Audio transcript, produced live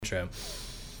intro.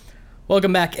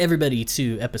 Welcome back, everybody,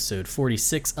 to episode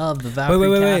 46 of the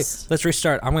Valkyrie Cast. Let's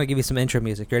restart. I'm going to give you some intro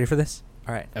music. You ready for this?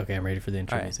 All right. Okay, I'm ready for the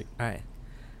intro music. All right.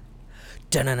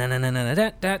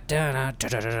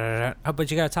 Oh, but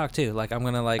you got to talk too. Like I'm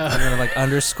gonna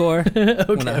underscore. Okay,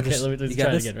 let me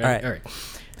try it again. All right.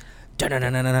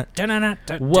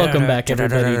 Welcome back,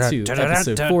 everybody, to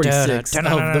episode 46 of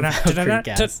the Valkyrie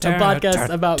Cast, a podcast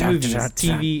about movies,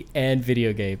 TV, and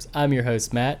video games. I'm your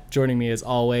host, Matt. Joining me, as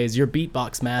always, your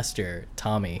beatbox master,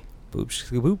 Tommy.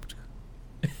 Boops, boop.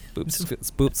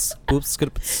 Boops,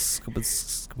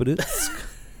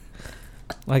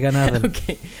 Like another.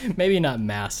 Okay, maybe not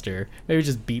master. Maybe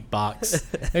just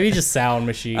beatbox. Maybe just sound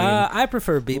machine. I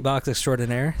prefer beatbox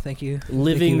extraordinaire. Thank you.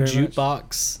 Living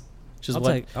jukebox.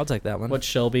 I'll take that one. What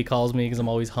Shelby calls me because I'm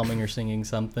always humming or singing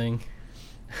something.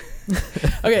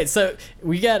 Okay, so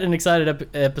we got an excited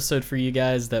episode for you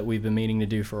guys that we've been meaning to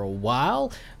do for a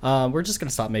while. We're just going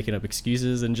to stop making up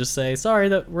excuses and just say, sorry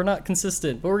that we're not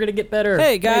consistent, but we're going to get better.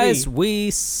 Hey, guys,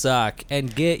 we suck,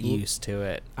 and get used to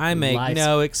it. I make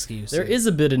no excuses. There is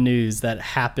a bit of news that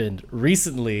happened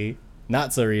recently,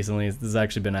 not so recently, this has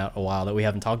actually been out a while, that we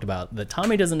haven't talked about, that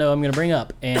Tommy doesn't know I'm going to bring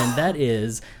up, and that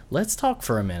is, let's talk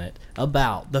for a minute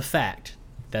about the fact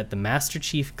that the Master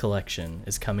Chief Collection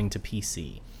is coming to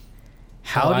PC.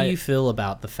 How do you feel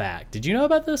about the fact? Did you know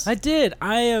about this? I did.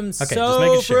 I am so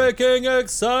freaking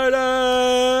excited.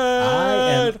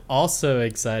 I am also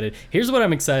excited. Here's what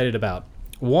I'm excited about.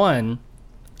 One,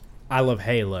 I love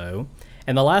Halo.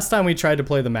 And the last time we tried to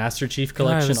play the Master Chief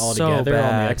Collection all together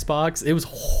on the Xbox, it was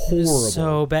horrible. It was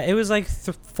so bad. It was like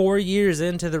 4 years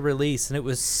into the release, and it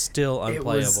was still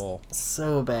unplayable. It was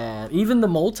so bad. Even the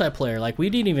multiplayer, like we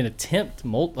didn't even attempt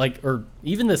or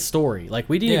even the story, like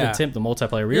we didn't even attempt the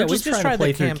multiplayer. We were just trying to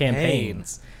play through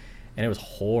campaigns, and it was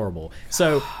horrible.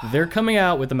 So they're coming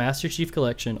out with the Master Chief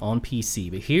Collection on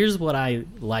PC, but here's what I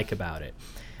like about it.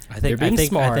 I think we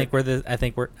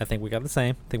got the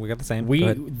same.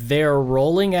 They're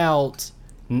rolling out.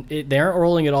 They aren't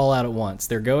rolling it all out at once.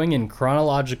 They're going in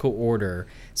chronological order.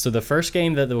 So the first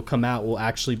game that will come out will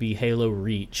actually be Halo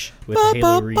Reach with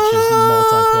Halo Reach's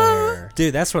multiplayer.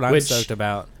 Dude, that's what I'm stoked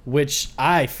about. Which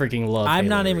I freaking love. I'm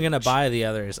not even gonna buy the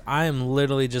others. I am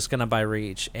literally just gonna buy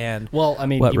Reach. And well, I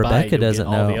mean, what Rebecca doesn't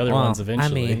know. All the other ones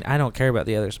eventually. I mean, I don't care about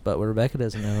the others, but what Rebecca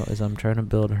doesn't know is I'm trying to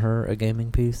build her a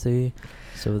gaming PC.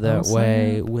 So that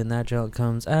way, when that junk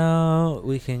comes out,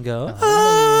 we can go.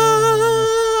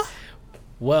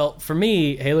 Well, for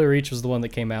me, Halo Reach was the one that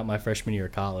came out my freshman year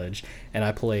of college, and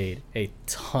I played a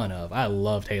ton of. I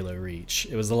loved Halo Reach.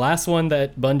 It was the last one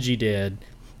that Bungie did,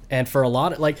 and for a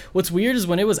lot of what's weird is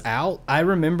when it was out, I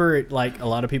remember it, a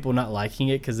lot of people not liking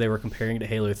it because they were comparing it to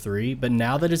Halo 3. But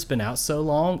now that it's been out so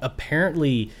long,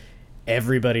 apparently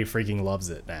everybody freaking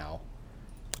loves it now.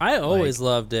 I always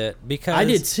loved it because I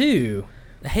did too.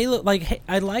 Halo,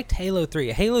 I liked Halo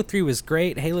 3. Halo 3 was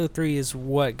great. Halo 3 is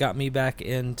what got me back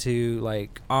into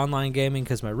online gaming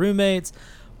because my roommates.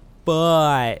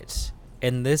 But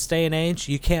in this day and age,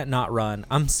 you can't not run.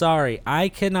 I'm sorry, I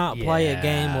cannot play a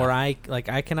game where I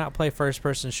cannot play first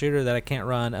person shooter that I can't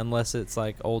run unless it's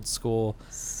old school.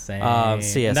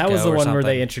 CS:GO. And that was the one something. where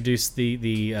they introduced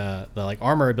the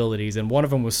armor abilities, and one of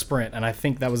them was sprint, and I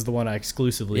think that was the one I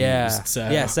exclusively used. So.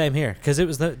 Yeah, same here, because it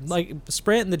was the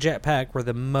sprint and the jetpack were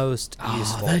the most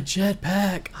useful. The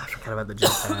jetpack! I forgot about the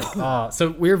jetpack.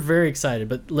 So we're very excited,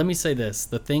 but let me say this: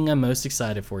 the thing I'm most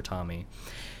excited for, Tommy,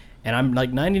 and I'm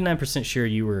 99% sure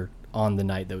you were on the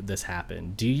night that this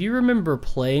happened. Do you remember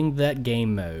playing that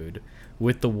game mode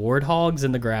with the warthogs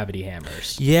and the gravity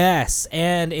hammers? Yes,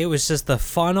 and it was just the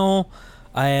funnel,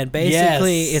 and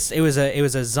basically it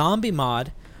was a zombie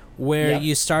mod where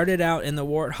you started out in the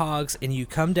warthogs and you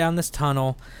come down this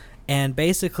tunnel, and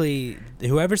basically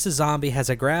whoever's the zombie has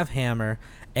a grav hammer,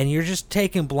 and you're just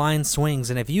taking blind swings,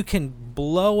 and if you can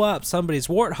blow up somebody's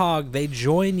warthog, they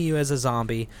join you as a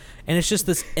zombie, and it's just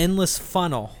this endless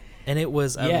funnel. And it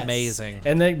was amazing.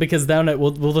 And then because down at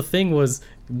the thing was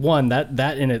one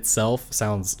that in itself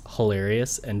sounds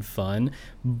hilarious and fun,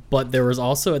 but there was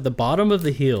also at the bottom of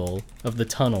the hill of the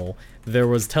tunnel there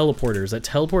was teleporters that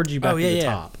teleported you back to the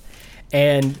top,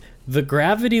 and the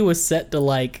gravity was set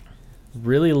to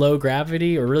really low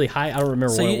gravity or really high. I don't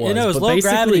remember what it was. It was low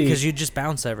gravity because you just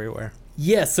bounce everywhere.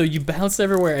 Yeah, so you bounced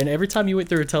everywhere, and every time you went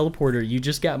through a teleporter, you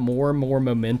just got more and more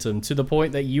momentum to the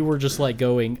point that you were just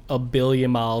going a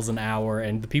billion miles an hour,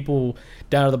 and the people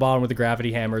down at the bottom with the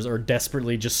gravity hammers are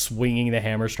desperately just swinging the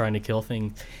hammers trying to kill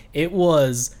things. It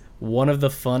was one of the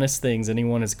funnest things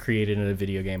anyone has created in a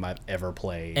video game I've ever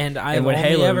played. And I've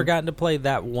only ever gotten to play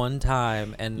that one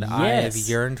time, and I have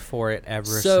yearned for it ever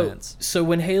since. So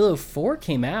when Halo 4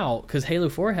 came out, because Halo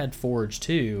 4 had Forge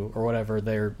 2, or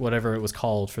whatever it was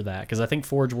called for that, because I think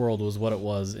Forge World was what it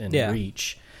was in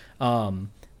Reach.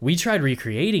 We tried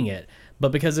recreating it,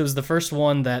 but because it was the first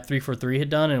one that 343 had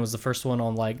done, and it was the first one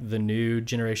on like the new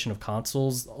generation of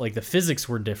consoles, like the physics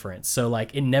were different, so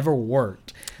like it never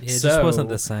worked. It just wasn't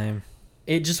the same.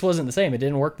 It just wasn't the same. It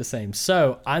didn't work the same.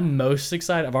 So I'm most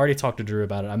excited. I've already talked to Drew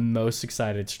about it. I'm most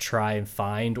excited to try and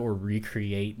find or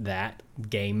recreate that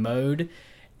game mode.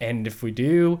 And if we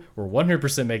do, we're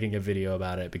 100% making a video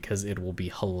about it because it will be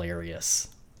hilarious.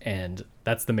 And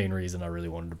that's the main reason I really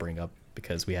wanted to bring up,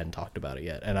 because we hadn't talked about it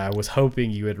yet. And I was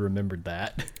hoping you had remembered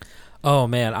that. Oh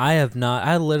man,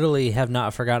 I literally have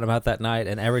not forgotten about that night.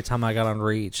 And every time I got on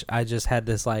Reach, I just had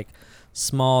this like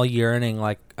small yearning.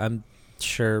 Like, I'm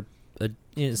sure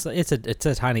it's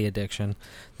a tiny addiction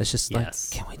that's just like,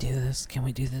 can we do this? Can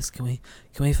we do this? Can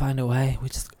we find a way?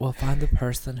 We'll find the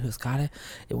person who's got it,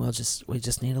 and we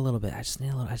just need a little bit. I just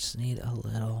need a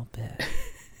little bit.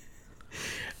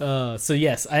 So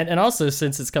yes, and also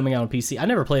since it's coming out on PC, I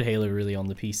never played Halo really on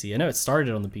the PC. I know it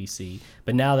started on the PC,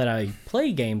 but now that I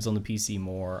play games on the PC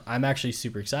more, I'm actually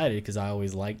super excited because I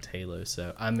always liked Halo.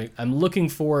 So I'm looking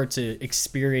forward to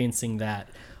experiencing that.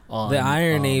 The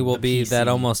irony will be that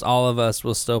almost all of us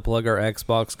will still plug our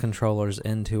Xbox controllers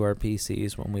into our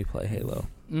PCs when we play Halo.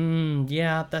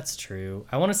 Yeah, that's true.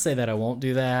 I want to say that I won't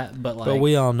do that, but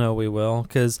we all know we will,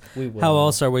 because how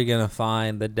else are we going to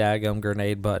find the daggum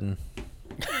grenade button?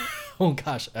 Oh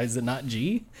gosh, is it not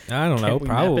G? I don't know,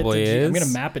 probably is. I'm going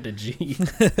to map it to G.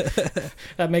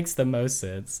 That makes the most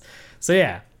sense. So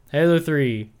yeah, Halo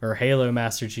 3, or Halo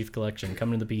Master Chief Collection,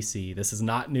 coming to the PC. This is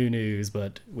not new news,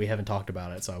 but we haven't talked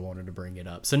about it, so I wanted to bring it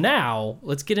up. So now,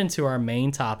 let's get into our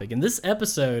main topic. And this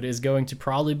episode is going to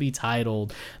probably be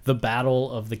titled The Battle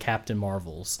of the Captain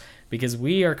Marvels, because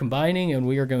we are combining and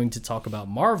we are going to talk about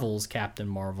Marvel's Captain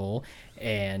Marvel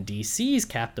and DC's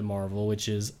Captain Marvel, which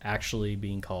is actually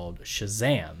being called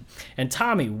Shazam. And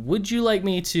Tommy, would you like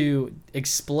me to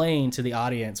explain to the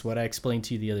audience what I explained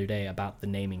to you the other day about the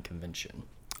naming convention?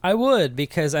 I would,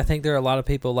 because I think there are a lot of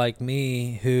people like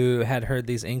me who had heard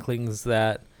these inklings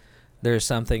that there's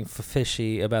something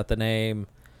fishy about the name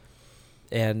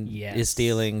and its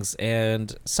dealings.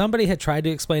 And somebody had tried to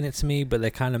explain it to me, but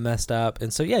they kind of messed up.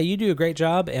 And so, yeah, you do a great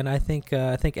job, and I think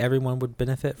everyone would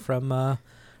benefit from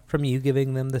you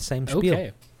giving them the same spiel.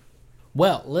 Okay.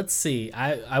 Well, let's see.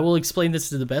 I will explain this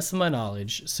to the best of my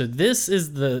knowledge. So this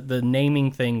is the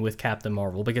naming thing with Captain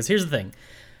Marvel, because here's the thing.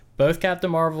 Both Captain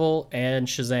Marvel and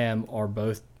Shazam are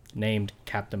both named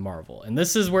Captain Marvel. And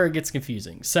this is where it gets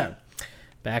confusing. So,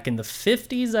 back in the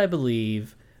 50s, I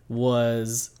believe, it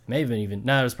was probably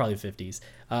the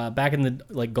 50s. Back in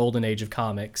the golden age of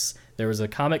comics, there was a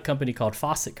comic company called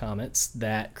Fawcett Comics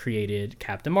that created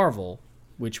Captain Marvel,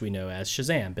 which we know as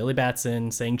Shazam. Billy Batson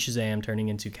saying Shazam, turning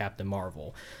into Captain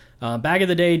Marvel. Back in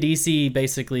the day, DC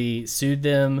basically sued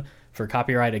them for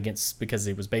copyright because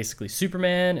it was basically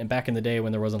Superman, and back in the day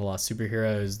when there wasn't a lot of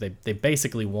superheroes, they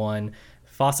basically won.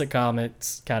 Fawcett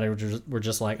Comics kind of were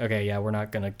just like, okay, yeah, we're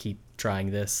not going to keep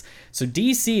trying this. So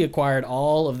DC acquired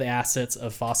all of the assets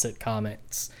of Fawcett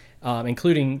Comics,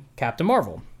 including Captain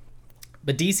Marvel.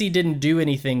 But DC didn't do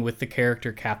anything with the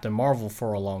character Captain Marvel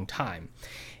for a long time.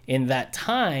 In that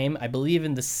time, I believe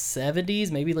in the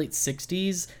 70s, maybe late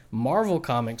 60s, Marvel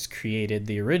Comics created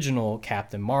the original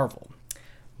Captain Marvel.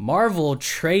 Marvel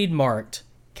trademarked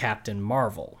Captain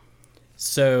Marvel.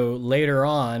 So later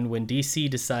on, when DC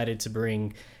decided to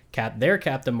bring their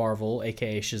Captain Marvel,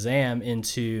 aka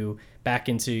Shazam, back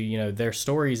into their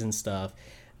stories and stuff,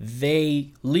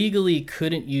 they legally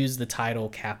couldn't use the title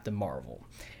Captain Marvel.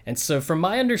 And so from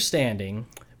my understanding,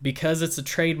 because it's a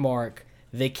trademark,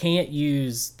 they can't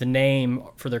use the name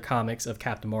for their comics of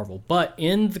Captain Marvel. But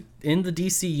in the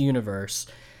DC universe,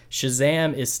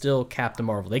 Shazam is still Captain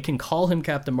Marvel. They can call him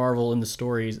Captain Marvel in the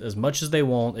stories as much as they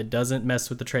want. It doesn't mess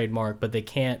with the trademark, but they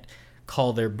can't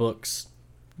call their books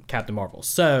Captain Marvel.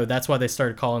 So that's why they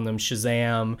started calling them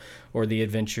Shazam or the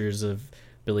Adventures of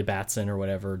Billy Batson or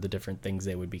whatever the different things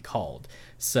they would be called.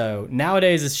 So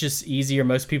nowadays it's just easier.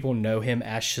 Most people know him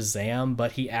as Shazam,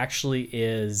 but he actually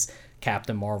is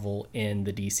Captain Marvel in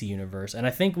the DC universe. And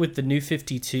I think with the New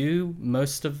 52,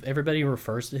 most of everybody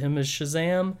refers to him as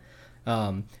Shazam.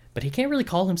 But he can't really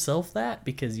call himself that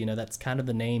because, that's kind of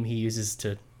the name he uses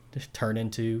to turn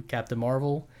into Captain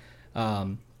Marvel.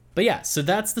 But yeah, so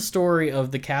that's the story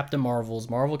of the Captain Marvels,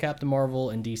 Marvel Captain Marvel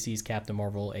and DC's Captain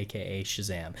Marvel, aka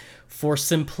Shazam. For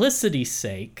simplicity's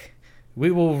sake,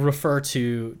 we will refer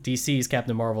to DC's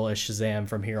Captain Marvel as Shazam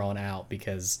from here on out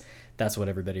because that's what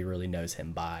everybody really knows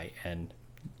him by, and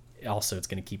also it's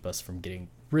going to keep us from getting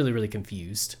really, really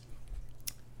confused,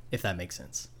 if that makes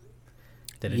sense.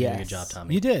 Did I do a good job,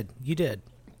 Tommy? You did.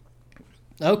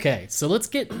 Okay, so let's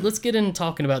get into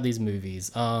talking about these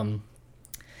movies. I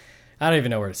don't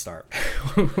even know where to start.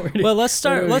 Let's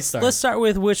start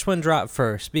with which one dropped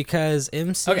first, because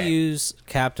MCU's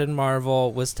Captain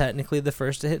Marvel was technically the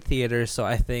first to hit theaters, so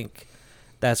I think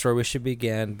that's where we should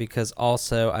begin, because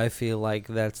also I feel like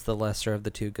that's the lesser of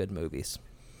the two good movies.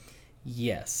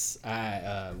 Yes,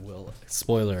 I will,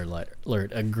 spoiler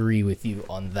alert, agree with you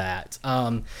on that.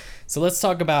 So let's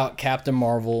talk about Captain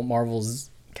Marvel,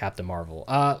 Captain Marvel.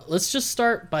 Let's just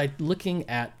start by looking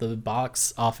at the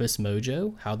box office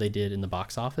mojo, how they did in the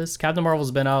box office. Captain Marvel's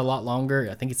been out a lot longer.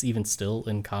 I think it's even still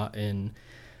in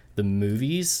the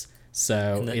movies,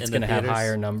 so it's going to have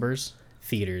higher numbers.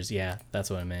 Theaters, yeah, that's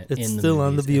what I meant. It's still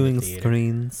on the viewing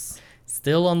screens.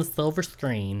 Still on the silver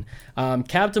screen.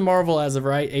 Captain Marvel, as of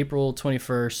April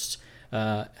 21st,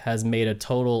 has made a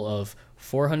total of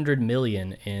 $400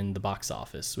 million in the box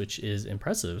office, which is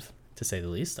impressive, to say the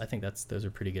least. I think those are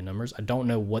pretty good numbers. I don't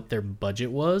know what their budget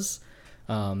was,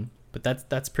 but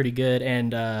that's pretty good.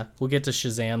 And we'll get to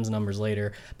Shazam's numbers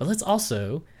later. But let's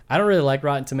also, I don't really like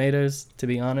Rotten Tomatoes, to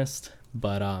be honest.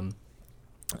 But I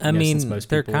mean,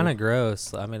 they're kind of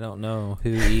gross. I mean, I don't know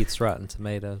who eats Rotten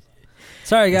Tomatoes.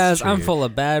 Sorry, guys, I'm full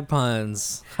of bad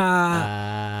puns.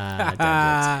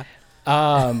 Captain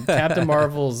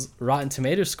Marvel's Rotten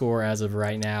Tomatoes score as of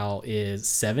right now is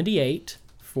 78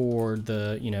 for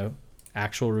the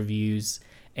actual reviews,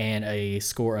 and a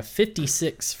score of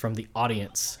 56 from the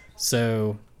audience.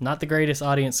 So not the greatest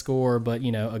audience score, but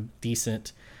a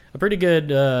pretty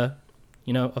good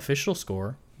official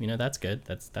score. That's good.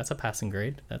 That's a passing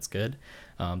grade. That's good.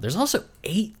 There's also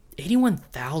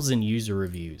 81,000 user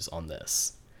reviews on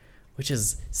this, which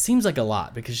seems like a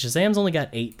lot because Shazam's only got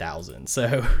 8,000.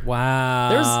 So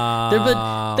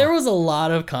wow, there was a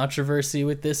lot of controversy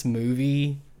with this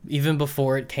movie even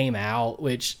before it came out,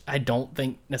 which I don't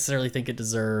necessarily think it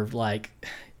deserved. Like,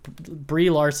 Brie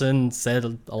Larson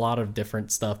said a lot of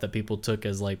different stuff that people took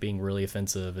as like being really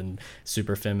offensive and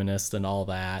super feminist and all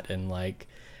that, and like,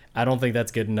 I don't think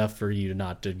that's good enough for you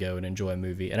not to go and enjoy a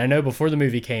movie. And I know before the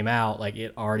movie came out, like,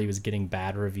 it already was getting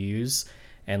bad reviews,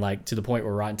 and like to the point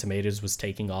where Rotten Tomatoes was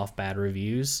taking off bad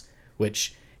reviews,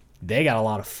 which they got a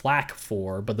lot of flack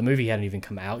for, but the movie hadn't even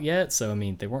come out yet. So, I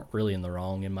mean, they weren't really in the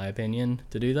wrong, in my opinion,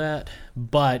 to do that.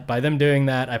 But by them doing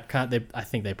that, I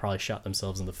think they probably shot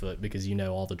themselves in the foot, because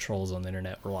all the trolls on the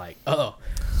internet were like, oh,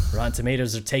 Rotten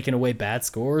Tomatoes are taking away bad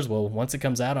scores. Well, once it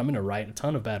comes out, I'm going to write a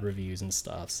ton of bad reviews and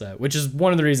stuff. So, which is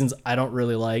one of the reasons I don't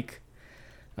really like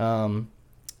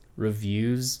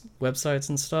reviews websites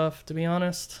and stuff, to be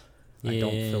honest. Yeah.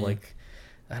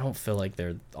 I don't feel like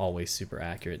they're always super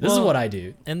accurate. This is what I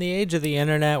do. In the age of the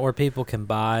internet, where people can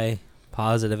buy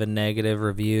positive and negative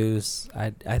reviews,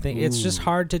 I think it's just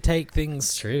hard to take things.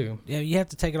 It's true. Yeah, you have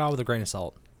to take it all with a grain of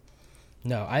salt.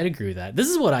 No, I'd agree with that. This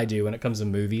is what I do when it comes to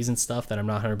movies and stuff that I'm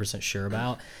not 100% sure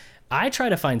about. I try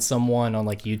to find someone on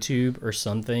like YouTube or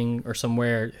something or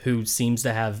somewhere who seems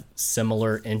to have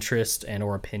similar interest and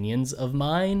or opinions of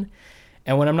mine.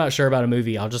 And when I'm not sure about a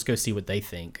movie, I'll just go see what they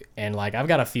think. And like, I've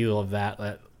got a few of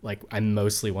that like I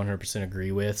mostly 100%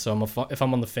 agree with. So if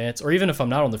I'm on the fence, or even if I'm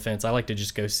not on the fence, I like to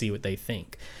just go see what they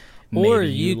think. Or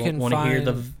you can want to hear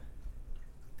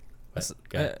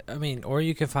or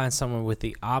you can find someone with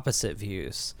the opposite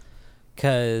views.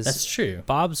 Because that's true.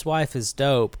 Bob's wife is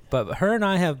dope, but her and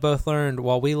I have both learned,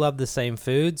 while we love the same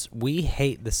foods, we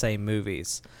hate the same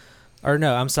movies. Or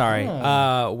no, I'm sorry.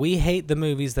 We hate the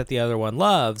movies that the other one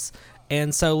loves.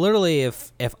 And so literally,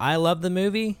 if I love the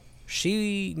movie,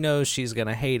 she knows she's going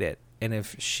to hate it. And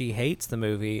if she hates the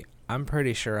movie, I'm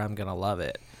pretty sure I'm going to love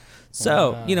it.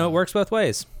 So, it works both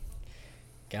ways.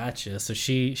 Gotcha. So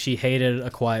she hated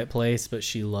A Quiet Place, but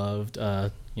she loved,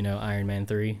 Iron Man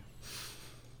 3.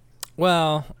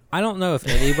 Well, I don't know if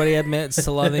anybody admits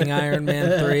to loving Iron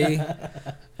Man 3.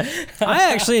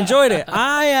 I actually enjoyed it.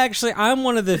 I'm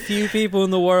one of the few people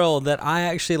in the world that I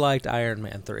actually liked Iron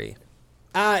Man 3.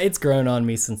 It's grown on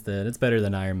me since then. It's better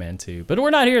than Iron Man 2. But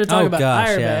we're not here to talk about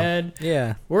Iron Man.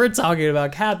 Yeah. We're talking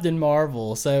about Captain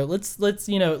Marvel. So let's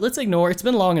ignore. It's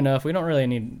been long enough. We don't really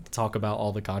need to talk about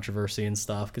all the controversy and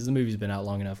stuff because the movie's been out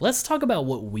long enough. Let's talk about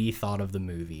what we thought of the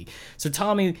movie. So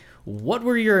Tommy, what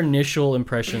were your initial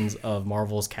impressions of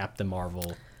Marvel's Captain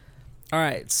Marvel? All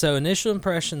right. So initial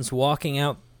impressions walking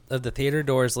out of the theater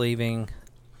doors, leaving,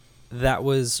 that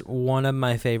was one of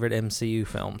my favorite MCU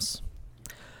films.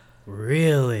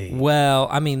 Really? Well,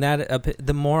 I mean,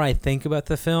 the more I think about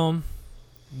the film,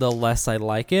 the less I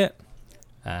like it.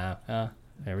 There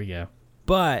we go.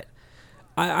 But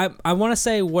I want to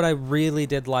say what I really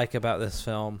did like about this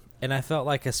film, and I felt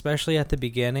like, especially at the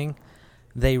beginning,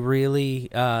 they really,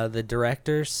 the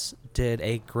directors did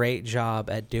a great job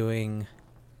at doing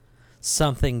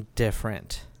something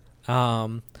different.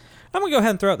 I'm going to go ahead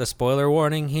and throw out the spoiler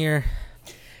warning here.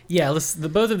 Yeah,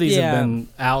 both of these have been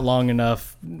out long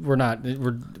enough. We're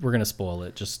gonna spoil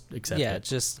it. Just accept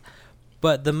it. Yeah,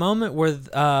 but the moment where,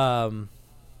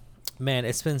 man,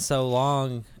 it's been so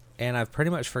long, and I've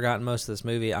pretty much forgotten most of this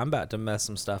movie. I'm about to mess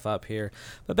some stuff up here.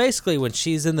 But basically, when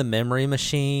she's in the memory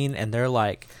machine and they're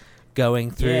like going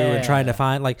through and trying to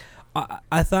find, like,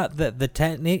 I thought that the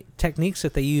techniques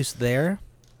that they used there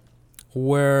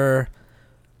were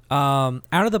out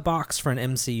of the box for an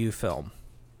MCU film.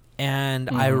 And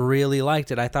I really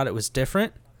liked it. I thought it was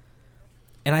different,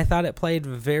 and I thought it played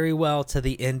very well to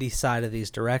the indie side of these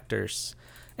directors.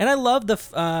 And I love the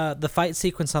fight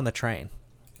sequence on the train.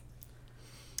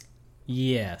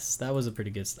 Yes, that was a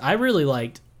pretty good. I really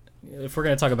liked. If we're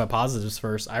gonna talk about positives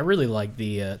first, I really liked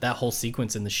the that whole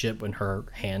sequence in the ship when her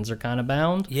hands are kind of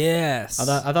bound. Yes,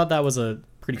 I thought that was a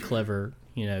pretty clever,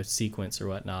 sequence or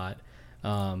whatnot.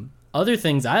 Other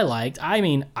things I liked. I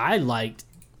mean, I liked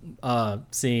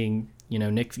seeing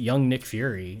young Nick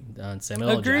Fury on Samuel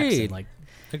L. Jackson. Like,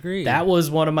 agreed. That was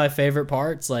one of my favorite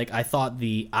parts. Like, I thought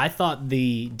the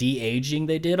de-aging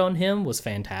they did on him was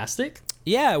fantastic.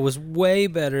 Yeah, it was way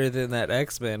better than that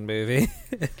X-Men movie.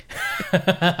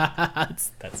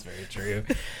 That's very true.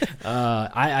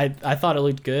 I thought it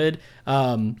looked good.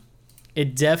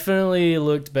 It definitely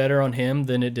looked better on him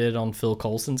than it did on Phil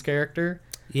Coulson's character.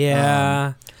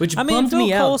 Yeah, which bummed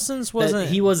me out. Phil Coulson's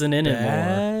he wasn't in bad.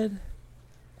 it more.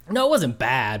 No, it wasn't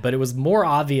bad, but it was more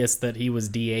obvious that he was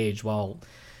de-aged. While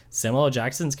Samuel L.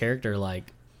 Jackson's character,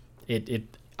 like,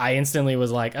 I instantly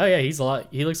was like, oh yeah,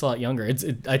 he looks a lot younger.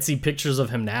 I'd see pictures of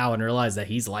him now and realize that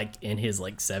he's like in his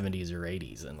like 70s or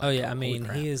 80s. And like, oh yeah, I mean,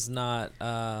 he is not.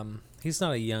 He's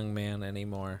not a young man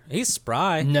anymore. He's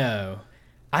spry. No.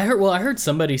 I heard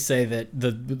somebody say that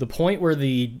the point where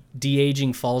the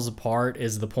de-aging falls apart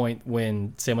is the point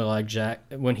when Samuel L.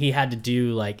 Jackson, when he had to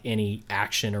do like any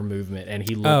action or movement, and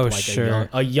he looked like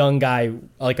a young guy,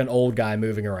 like an old guy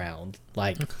moving around,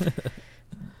 like.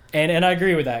 and I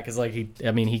agree with that because like he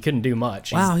couldn't do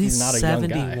much. He's not a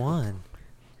 71. young guy.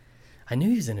 I knew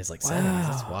he was in his like 70s.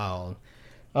 That's wild.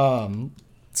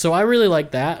 So I really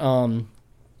like that.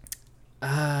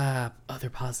 Other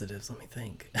positives, let me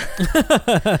think.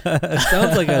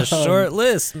 Sounds like a short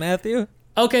list, Matthew.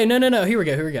 Okay, no. Here we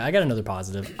go. I got another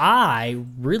positive. I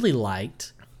really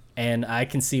liked, and I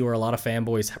can see where a lot of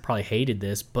fanboys probably hated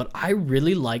this, but I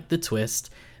really liked the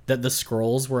twist that the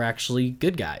Skrulls were actually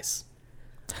good guys.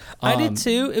 I did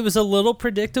too. It was a little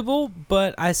predictable,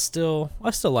 but I still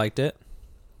liked it.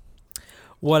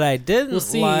 What I didn't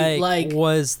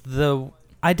was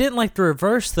I didn't like the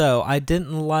reverse, though. I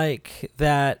didn't like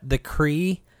that the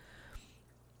Kree.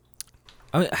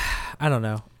 I don't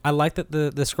know. I liked that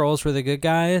the Skrulls were the good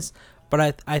guys,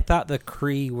 but I thought the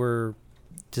Kree were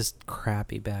just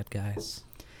crappy bad guys.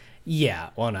 Yeah,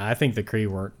 well, no, I think the Kree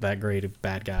weren't that great of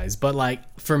bad guys, but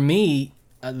like for me,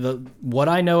 what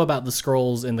I know about the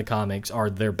Skrulls in the comics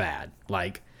are they're bad.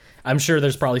 Like, I'm sure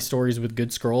there's probably stories with good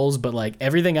Skrulls, but like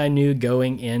everything I knew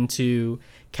going into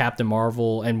Captain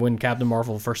Marvel, and when Captain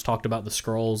Marvel first talked about the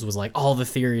Skrulls, was like all the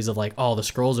theories of like, oh, the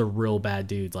Skrulls are real bad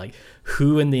dudes. Like,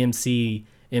 who in the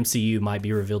MCU might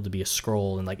be revealed to be a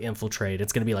Skrull and like infiltrate?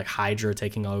 It's gonna be like Hydra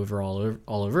taking over all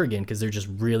over again because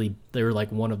they're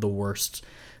like one of the worst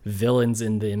villains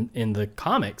in the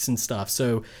comics and stuff.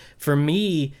 So for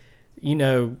me,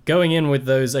 going in with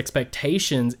those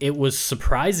expectations, it was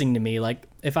surprising to me. Like,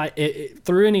 if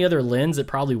through any other lens, it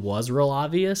probably was real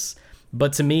obvious.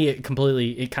 But to me, it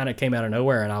kind of came out of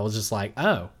nowhere, and I was just like,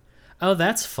 oh,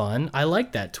 that's fun. I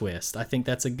like that twist. I think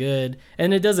that's a good,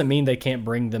 and it doesn't mean they can't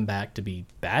bring them back to be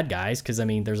bad guys, because I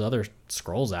mean, there's other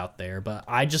Skrulls out there. But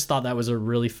I just thought that was a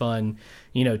really fun,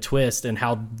 twist, and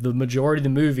how the majority of the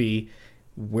movie,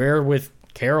 we're with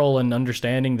Carol and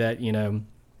understanding that,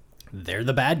 they're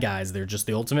the bad guys. They're just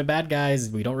the ultimate bad guys.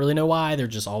 We don't really know why.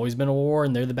 There's just always been a war,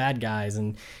 and they're the bad guys.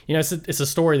 And it's a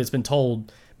story that's been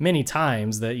told many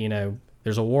times that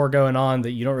there's a war going on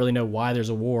that you don't really know why there's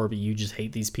a war, but you just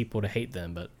hate these people to hate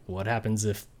them. But what happens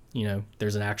if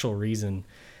there's an actual reason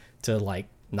to like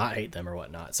not hate them or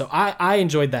whatnot? So I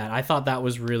enjoyed that. I thought that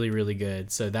was really, really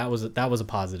good. So that was a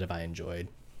positive I enjoyed.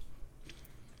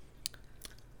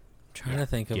 Trying to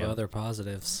think of other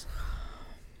positives.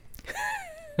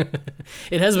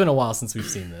 It has been a while since we've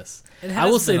seen this. I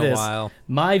will say this: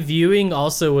 my viewing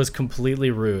also was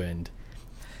completely ruined.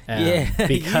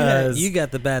 Because you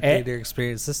got the bad theater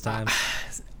experience this time.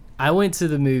 I went to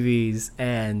the movies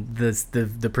and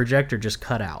the projector just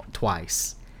cut out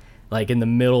twice, like in the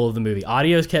middle of the movie.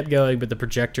 Audio kept going, but the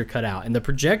projector cut out, and the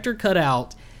projector cut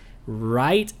out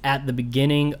right at the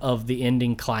beginning of the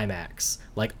ending climax,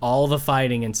 like all the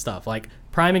fighting and stuff. Like,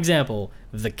 prime example,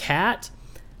 the cat.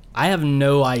 I have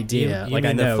no idea. You like,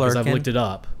 I know because I've looked it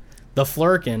up. The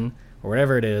Flurkin, or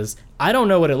whatever it is, I don't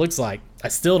know what it looks like. I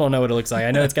still don't know what it looks like.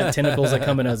 I know it's got tentacles that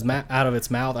come in out of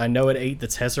its mouth. I know it ate the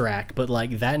Tesseract, but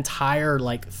like that entire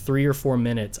like 3 or 4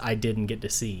 minutes I didn't get to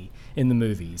see in the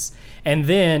movies. And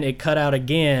then it cut out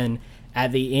again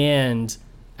at the end,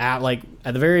 at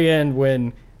the very end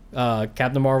when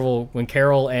Captain Marvel, when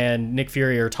Carol and Nick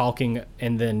Fury are talking,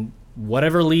 and then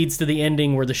whatever leads to the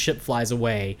ending where the ship flies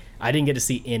away, I didn't get to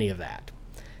see any of that.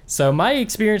 So my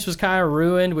experience was kind of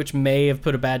ruined, which may have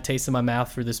put a bad taste in my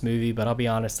mouth for this movie, but I'll be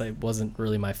honest, it wasn't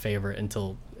really my favorite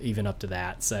until even up to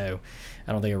that, so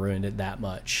I don't think it ruined it that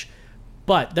much.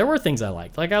 But there were things I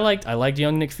liked. Like I liked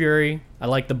young Nick Fury. I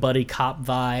liked the buddy cop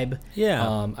vibe.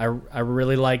 Yeah. I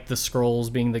really liked the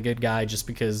Skrulls being the good guy just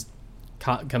because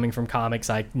coming from comics,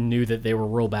 I knew that they were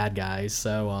real bad guys.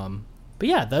 So, but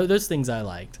yeah, those things I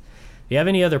liked. Do you have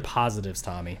any other positives,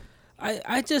 Tommy?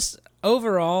 I just,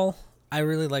 overall, I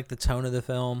really like the tone of the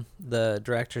film. The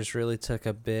directors really took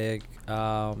a big, it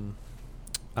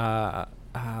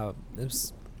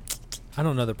was, I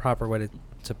don't know the proper way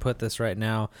to put this right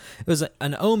now. It was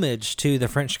an homage to the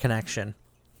French Connection.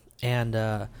 And,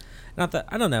 not that,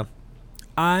 I don't know.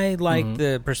 I like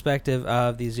the perspective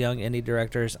of these young indie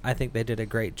directors. I think they did a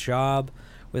great job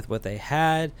with what they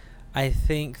had. I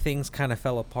think things kind of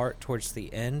fell apart towards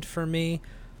the end for me.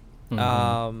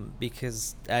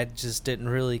 Because I just didn't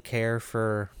really care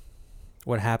for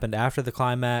what happened after the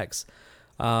climax.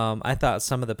 I thought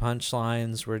some of the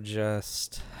punchlines were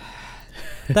just...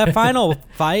 that final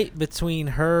fight between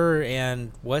her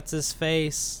and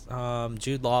what's-his-face,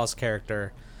 Jude Law's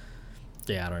character.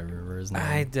 Yeah, I don't remember his name.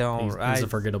 I don't. It's a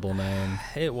forgettable name.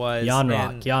 It was. Jan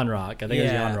Rock. I think it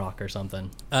was Jan Rock or something.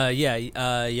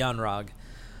 Jan Rock.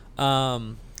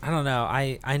 I don't know.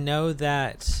 I know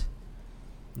that...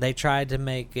 they tried to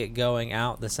make it going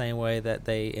out the same way that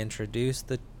they introduced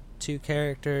the two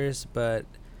characters, but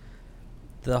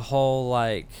the whole,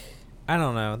 I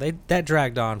don't know, that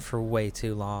dragged on for way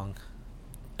too long.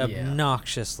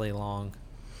 Obnoxiously long.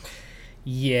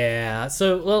 Yeah,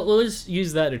 so let's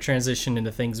use that to transition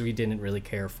into things we didn't really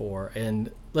care for.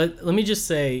 And let me just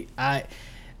say,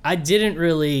 I didn't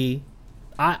really...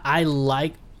 I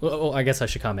like... Well, I guess I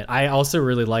should comment. I also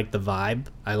really liked the vibe.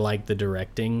 I liked the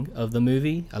directing of the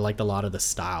movie. I liked a lot of the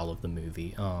style of the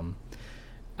movie.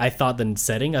 I thought the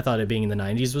setting, I thought it being in the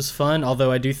 90s was fun,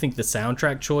 although I do think the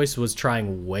soundtrack choice was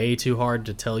trying way too hard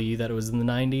to tell you that it was in the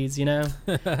 90s, you know?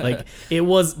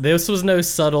 This was no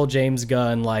subtle James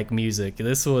Gunn like music.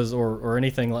 This was, or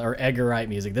anything, or Edgar Wright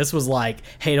music. This was like,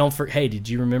 hey, hey, did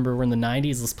you remember we're in the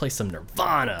 90s? Let's play some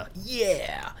Nirvana.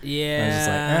 Yeah. Yeah. And I was just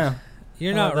like,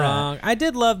 you're not wrong. I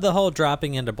did love the whole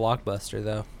dropping into Blockbuster,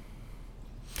 though.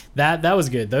 That was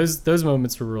good. Those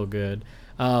moments were real good.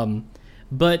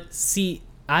 But see,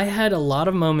 I had a lot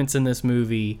of moments in this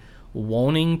movie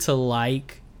wanting to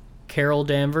like Carol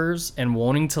Danvers and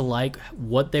wanting to like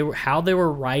how they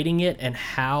were writing it and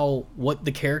what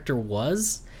the character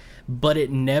was, but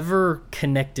it never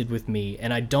connected with me.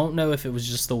 And I don't know if it was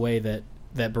just the way that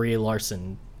Brie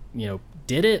Larson,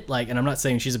 did it. And I'm not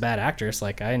saying she's a bad actress.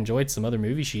 I enjoyed some other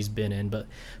movies she's been in, but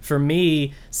for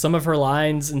me, some of her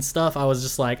lines and stuff, I was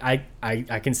just like, I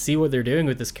can see what they're doing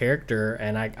with this character,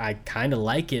 and I kind of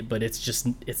like it, but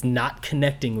it's not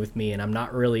connecting with me, and I'm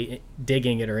not really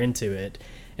digging it or into it.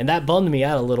 And that bummed me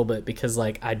out a little bit because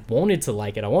I wanted to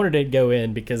like it. I wanted to go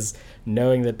in because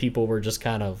knowing that people were just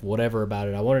kind of whatever about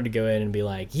it, I wanted to go in and be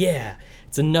like, yeah,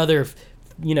 it's another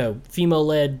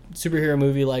female-led superhero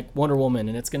movie like Wonder Woman,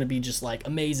 and it's gonna be just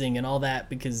amazing and all that,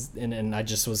 because and I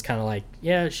just was kind of like,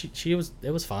 yeah,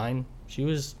 it was fine. She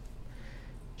was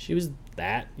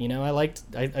that, I liked.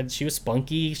 She was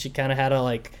spunky. She kind of had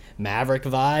a Maverick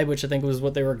vibe, which I think was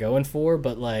what they were going for,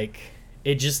 but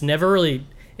it just never really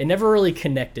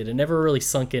connected. It never really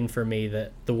sunk in for me,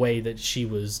 that the way that she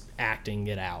was acting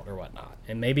it out or whatnot.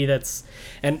 And maybe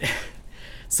and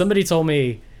somebody told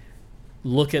me,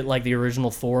 look at the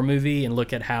original Thor movie and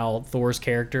look at how Thor's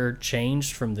character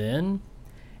changed from then,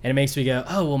 and it makes me go,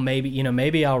 oh well,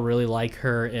 maybe I'll really like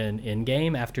her in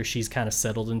Endgame after she's kind of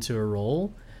settled into a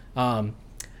role. But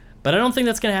I don't think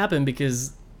that's gonna happen,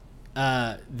 because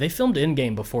They filmed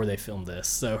Endgame before they filmed this,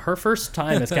 so her first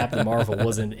time as Captain Marvel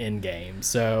was in Endgame.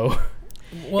 So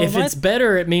well, if it's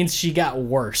better, it means she got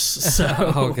worse. So.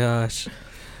 Oh gosh.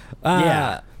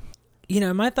 Yeah.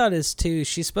 My thought is too,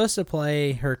 she's supposed to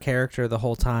play her character the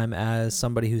whole time as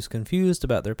somebody who's confused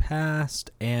about their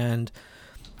past, and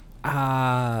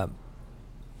I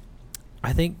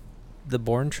think the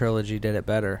Bourne trilogy did it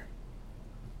better.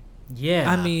 Yeah.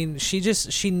 I mean,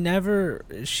 she never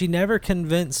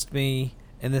convinced me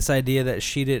in this idea that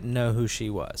she didn't know who she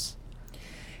was.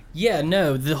 Yeah,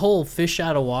 no, the whole fish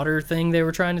out of water thing they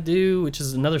were trying to do, which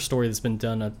is another story that's been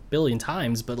done a billion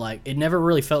times, but like it never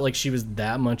really felt like she was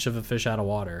that much of a fish out of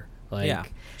water. Like, yeah,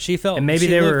 she felt, and maybe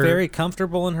they were very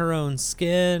comfortable in her own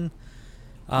skin.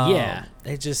 Yeah,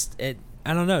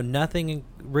 I don't know, nothing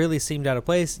really seemed out of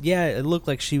place. Yeah, it looked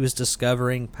like she was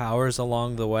discovering powers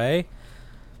along the way,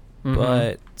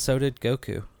 but so did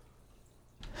Goku.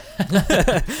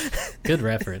 Good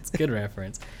reference.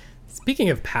 Speaking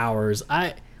of powers,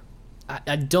 I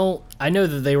know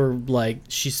that they were like,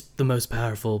 she's the most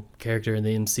powerful character in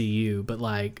the MCU, but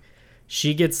like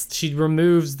she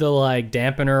removes the like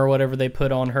dampener or whatever they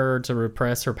put on her to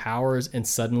repress her powers, and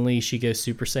suddenly she goes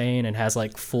Super Saiyan and has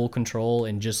like full control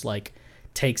and just like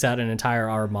takes out an entire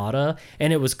armada,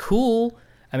 and it was cool.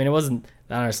 I mean, it wasn't,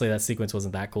 honestly, that sequence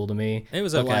wasn't that cool to me. It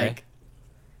was okay. Like,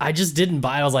 I just didn't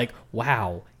buy it. I was like,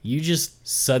 wow, you just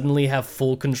suddenly have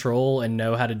full control and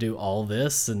know how to do all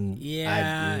this. And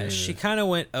yeah, she kind of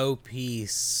went OP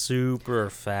super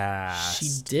fast. She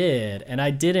did, and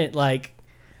I didn't like.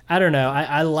 I don't know.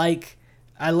 I like,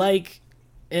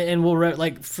 and we'll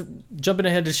jumping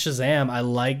ahead to Shazam. I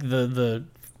like the.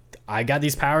 I got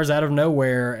these powers out of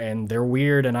nowhere, and they're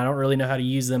weird, and I don't really know how to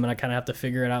use them, and I kind of have to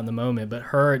figure it out in the moment. But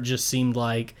her, it just seemed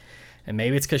like. And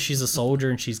maybe it's because she's a soldier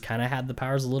and she's kind of had the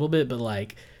powers a little bit, but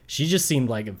like she just seemed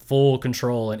like in full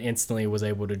control and instantly was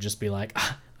able to just be like,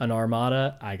 an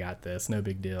armada, I got this, no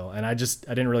big deal. And I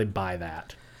didn't really buy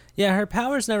that. Yeah, her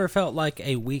powers never felt like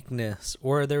a weakness,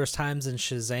 or there was times in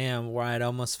Shazam where I'd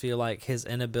almost feel like his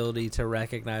inability to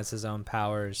recognize his own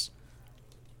powers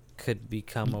could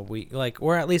become a weak, like,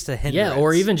 or at least a hindrance. Yeah,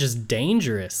 or even just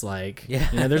dangerous. Like,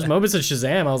 yeah. There's moments of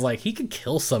Shazam I was like, he could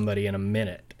kill somebody in a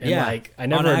minute. And like, I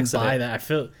never buy that. I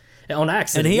feel on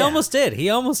accident. And he almost did. He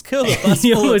almost killed a bus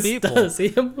full of people. Does.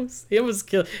 He almost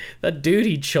killed that dude.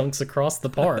 He chunks across the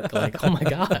park. Like, oh my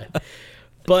god.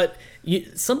 But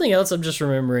something else I'm just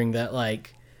remembering that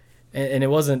like, and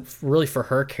it wasn't really for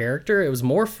her character. It was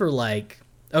more for like,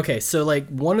 okay, so like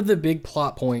one of the big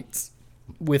plot points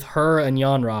with her and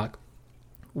Yanrock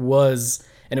was,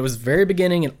 and it was very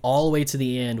beginning and all the way to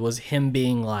the end, was him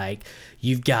being like,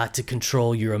 you've got to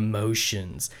control your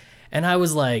emotions. And I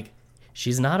was like,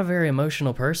 she's not a very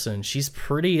emotional person. She's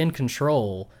pretty in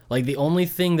control. Like the only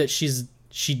thing that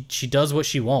she does what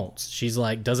she wants. She's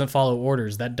like, doesn't follow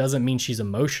orders. That doesn't mean she's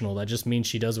emotional. That just means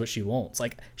she does what she wants.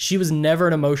 Like she was never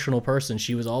an emotional person.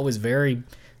 She was always very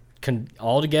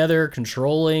altogether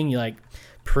controlling, like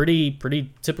pretty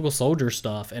typical soldier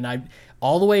stuff. And I,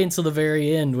 all the way until the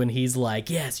very end when he's like,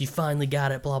 yes, you finally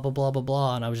got it, blah, blah, blah, blah,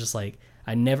 blah. And I was just like,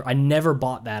 I never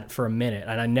bought that for a minute.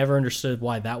 And I never understood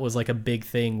why that was like a big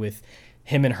thing with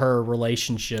him and her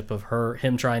relationship, of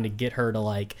him trying to get her to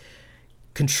like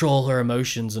control her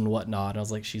emotions and whatnot. And I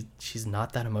was like, she's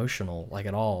not that emotional, like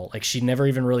at all. Like she never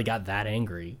even really got that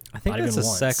angry. I think that's a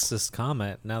sexist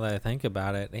comment now that I think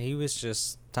about it. He was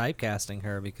just typecasting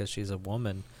her because she's a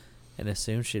woman and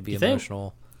assumed she'd be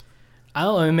emotional. I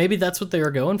don't know, maybe that's what they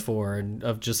were going for,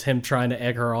 of just him trying to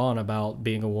egg her on about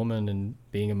being a woman and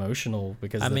being emotional,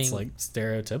 because that's like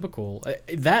stereotypical.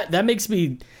 That makes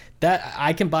me, that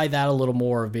I can buy that a little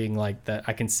more, of being like that.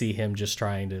 I can see him just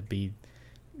trying to be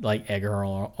like egg her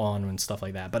on and stuff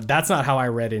like that. But that's not how I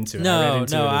read into it.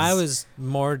 I was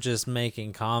more just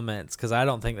making comments because I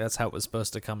don't think that's how it was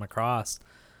supposed to come across.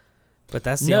 But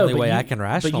that's the only way I can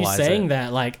rationalize it. But you saying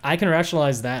that, like, I can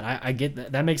rationalize that. I get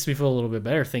that. That makes me feel a little bit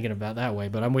better thinking about that way.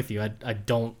 But I'm with you. I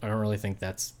don't really think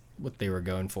that's what they were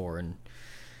going for. And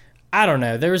I don't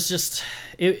know. There was just,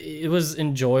 it was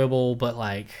enjoyable, but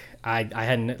like I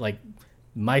hadn't, like,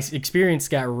 my experience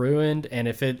got ruined. And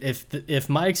if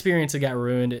my experience had got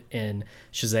ruined in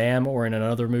Shazam or in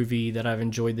another movie that I've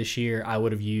enjoyed this year, I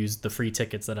would have used the free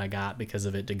tickets that I got because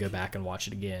of it to go back and watch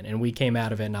it again. And we came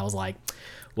out of it and I was like,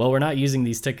 well, we're not using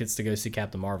these tickets to go see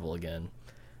Captain Marvel again.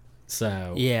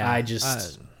 So yeah, I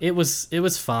just, it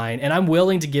was fine. And I'm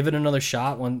willing to give it another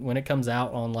shot when it comes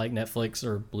out on like Netflix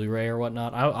or Blu-ray or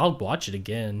whatnot. I'll watch it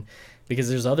again, because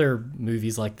there's other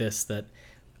movies like this that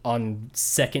on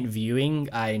second viewing,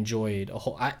 I enjoyed a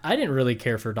whole. I didn't really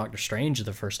care for Doctor Strange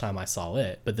the first time I saw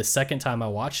it, but the second time I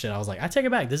watched it, I was like, I take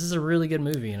it back. This is a really good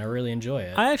movie, and I really enjoy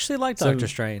it. I actually liked Doctor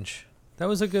Strange. That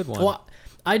was a good one. Well,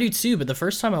 I do too, but the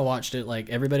first time I watched it,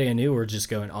 like everybody I knew were just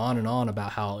going on and on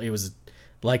about how it was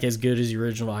like as good as the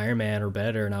original Iron Man or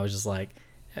better, and I was just like,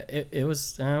 it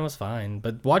was fine.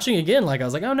 But watching it again, like I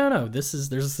was like, oh no, this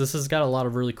has got a lot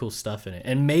of really cool stuff in it,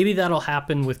 and maybe that'll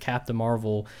happen with Captain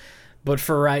Marvel. But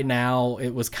for right now, it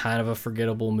was kind of a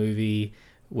forgettable movie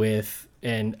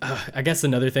and I guess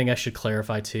another thing I should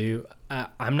clarify too,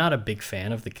 I'm not a big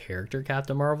fan of the character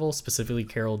Captain Marvel, specifically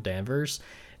Carol Danvers.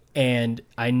 And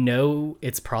I know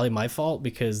it's probably my fault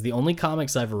because the only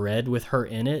comics I've read with her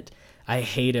in it, I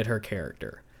hated her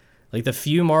character. Like the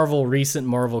few recent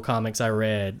Marvel comics I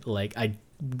read, like I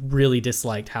really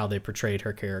disliked how they portrayed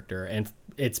her character. And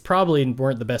it's probably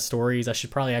weren't the best stories. I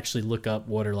should probably actually look up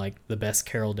what are like the best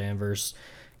Carol Danvers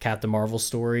Captain Marvel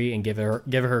story and give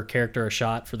her character a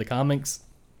shot for the comics.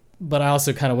 But I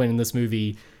also kind of went in this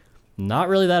movie not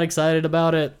really that excited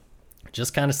about it,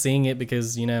 just kind of seeing it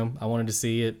because, you know, I wanted to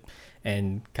see it,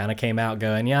 and kind of came out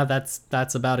going, yeah,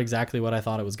 that's about exactly what I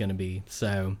thought it was going to be.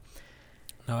 So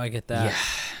no, I get that. Yeah.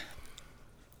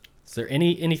 Is there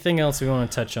anything else we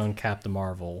want to touch on Captain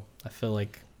Marvel? I feel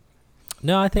like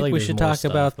no, I think we should talk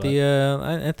about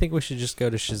I think we should just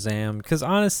go to Shazam, because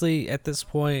honestly, at this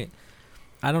point,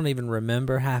 I don't even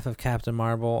remember half of Captain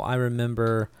Marvel. I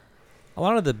remember a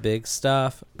lot of the big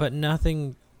stuff, but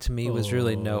nothing to me was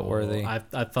really noteworthy. I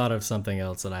thought of something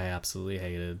else that I absolutely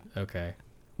hated. Okay.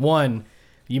 One,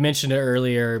 you mentioned it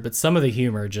earlier, but some of the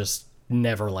humor just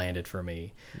never landed for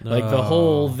me. Like the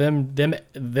whole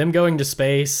them going to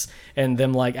space and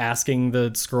them like asking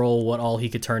the Skrull what all he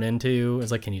could turn into.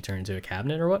 It's like, can you turn into a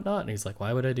cabinet or whatnot? And he's like,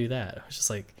 why would I do that? I was just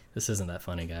like, this isn't that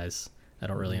funny, guys. I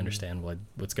don't really understand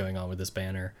what's going on with this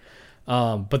banner.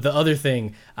 But the other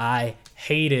thing I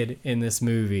hated in this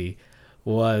movie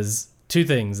was two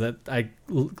things that I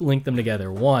linked them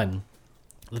together. One,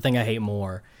 the thing I hate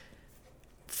more,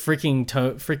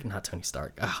 freaking not Tony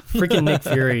Stark, freaking Nick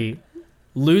Fury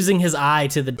losing his eye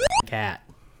to the cat.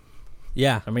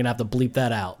 Yeah, I'm gonna have to bleep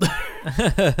that out.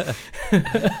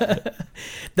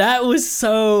 That was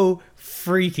so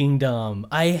freaking dumb.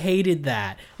 I hated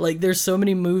that. Like, there's so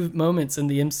many moments in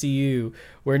the MCU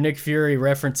where Nick Fury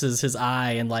references his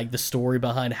eye and like the story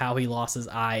behind how he lost his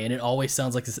eye, and it always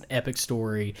sounds like it's an epic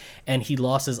story, and he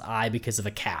lost his eye because of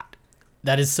a cat.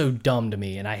 That is so dumb to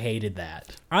me, and I hated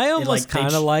that. I almost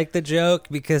kind of like the joke,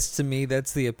 because to me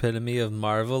that's the epitome of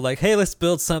Marvel. Like, hey, let's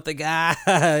build something.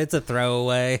 It's a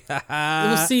throwaway.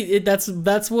 Well, see, that's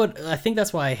what I think.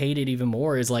 That's why I hate it even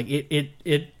more. Is like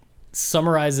it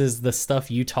summarizes the stuff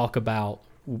you talk about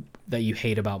that you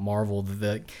hate about Marvel.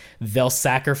 They'll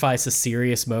sacrifice a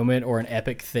serious moment or an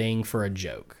epic thing for a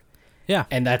joke. Yeah.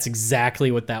 And that's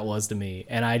exactly what that was to me.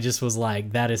 And I just was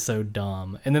like, that is so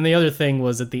dumb. And then the other thing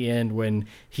was at the end when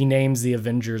he names the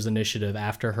Avengers Initiative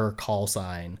after her call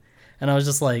sign. And I was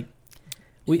just like,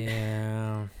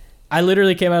 yeah. I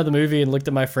literally came out of the movie and looked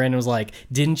at my friend and was like,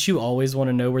 didn't you always want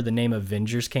to know where the name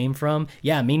Avengers came from?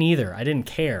 Yeah, me neither. I didn't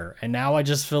care. And now I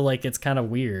just feel like it's kind of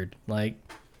weird. Like,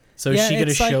 so is she going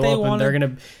to show up and they're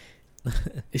going to...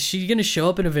 Is she gonna show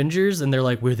up in Avengers and they're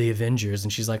like, we're the Avengers,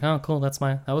 and she's like, oh cool, that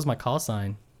was my call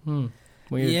sign.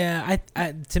 Weird. Yeah,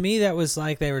 I to me that was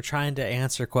like they were trying to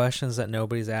answer questions that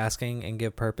nobody's asking and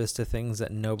give purpose to things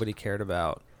that nobody cared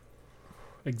about.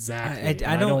 Exactly.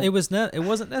 It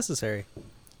wasn't necessary.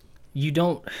 You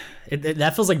don't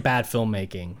that feels like bad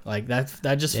filmmaking. Like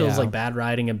that just feels like bad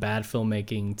writing and bad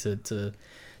filmmaking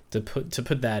to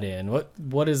put that in.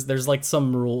 What is, there's like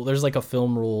some rule, there's like a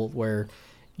film rule where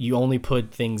you only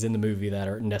put things in the movie that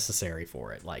are necessary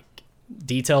for it. Like,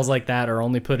 details like that are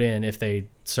only put in if they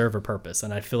serve a purpose,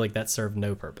 and I feel like that served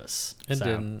no purpose.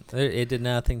 Didn't. It did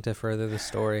nothing to further the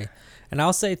story. And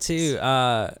I'll say too,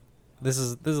 this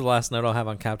is the last note I'll have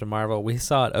on Captain Marvel. We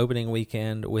saw it opening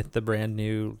weekend with the brand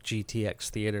new GTX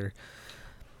theater,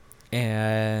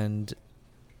 and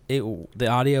the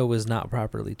audio was not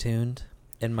properly tuned,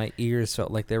 and my ears felt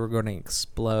like they were going to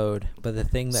explode. But the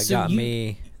thing that got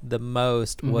me the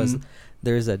most was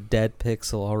there's a dead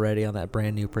pixel already on that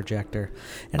brand new projector,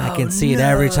 and I can see it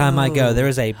every time I go. There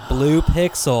is a blue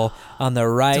pixel on the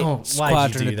right quadrant.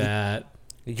 Why'd you do that?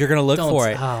 You're gonna look for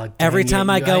it. Every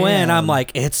time I go in, I'm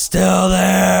like, it's still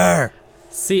there.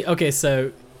 See, okay,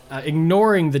 so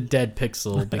ignoring the dead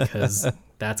pixel because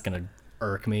that's gonna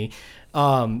irk me.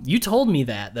 You told me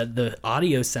that the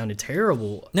audio sounded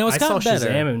terrible. No, it's gotten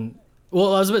better.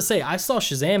 Well, I was about to say, I saw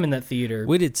Shazam in that theater.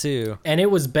 We did too. And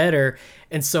it was better.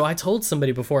 And so I told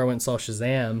somebody before I went and saw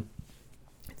Shazam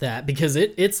that because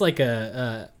it's like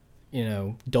a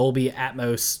Dolby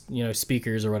Atmos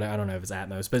speakers or whatever. I don't know if it's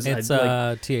Atmos, but it's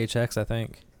THX, I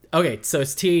think. Okay, so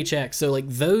it's THX. So like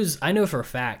those, I know for a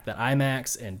fact that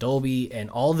IMAX and Dolby and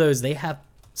all those, they have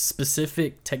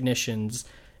specific technicians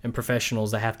and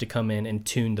professionals that have to come in and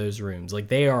tune those rooms. Like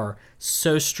they are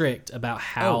so strict about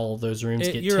how those rooms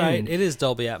get tuned. You're right. It is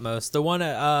Dolby Atmos. The one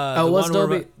at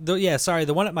Dolby?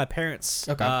 The one at my parents'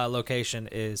 location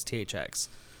is THX.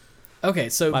 Okay,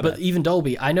 so but even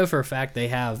Dolby, I know for a fact they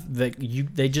have they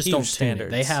just Huge don't tune standards.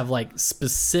 it. They have like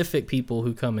specific people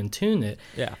who come and tune it.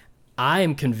 Yeah. I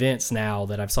am convinced now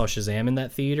that I saw Shazam in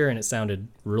that theater and it sounded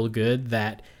real good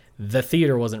that the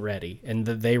theater wasn't ready and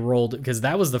that they rolled because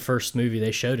that was the first movie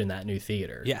they showed in that new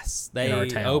theater. Yes, they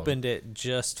opened it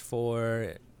just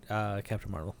for Captain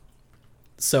Marvel.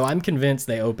 So I'm convinced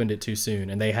they opened it too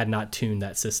soon and they had not tuned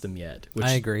that system yet. Which,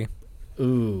 I agree.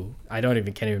 Ooh, can't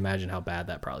even imagine how bad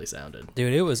that probably sounded.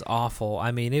 Dude, it was awful.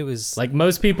 I mean, it was like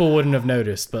most people wouldn't have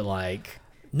noticed, but like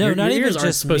your ears even aren't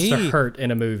just supposed me. to hurt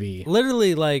in a movie.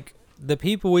 Literally, like the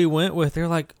people we went with, they're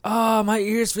like, "Oh, my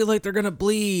ears feel like they're gonna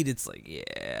bleed." It's like,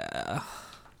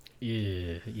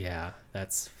 yeah.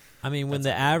 That's. I mean, when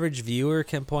the average viewer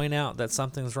can point out that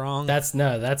something's wrong.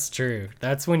 That's true.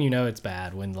 That's when you know it's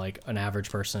bad. When like an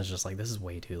average person is just like, this is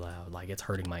way too loud. Like it's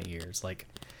hurting my ears. Like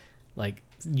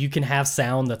you can have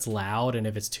sound that's loud, and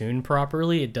if it's tuned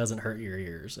properly, it doesn't hurt your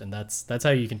ears. And that's how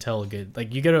you can tell a good.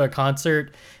 Like you go to a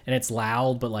concert and it's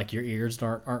loud, but like your ears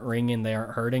aren't ringing, they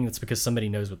aren't hurting. It's because somebody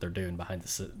knows what they're doing behind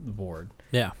the board.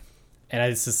 Yeah.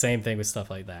 And it's the same thing with stuff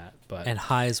like that. But and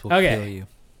highs will kill you.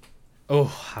 Oh,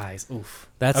 highs. Oof.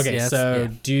 That's okay. Yeah, so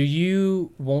do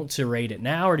you want to rate it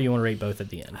now, or do you want to rate both at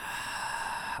the end?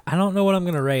 I don't know what I'm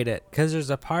gonna rate it because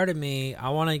there's a part of me I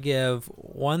want to give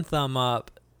one thumb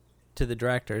up to the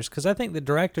directors because I think the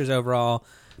directors overall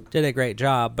did a great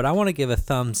job, but I want to give a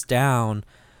thumbs down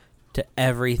to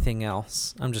everything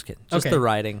else. I'm just kidding. Just the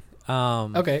writing.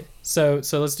 Okay. So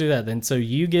let's do that then. So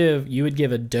you would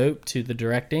give a dope to the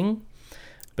directing,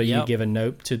 but you give a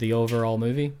nope to the overall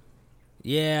movie?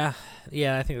 Yeah,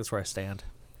 I think that's where I stand.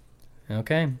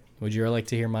 Okay. Would you like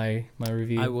to hear my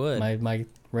review? I would. My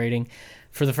rating.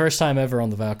 For the first time ever on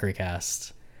the Valkyrie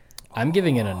cast, I'm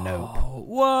giving it a nope.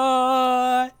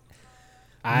 What?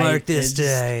 Mark this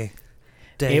day.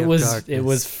 It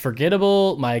was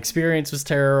forgettable. My experience was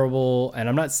terrible, and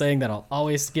I'm not saying that I'll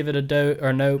always give it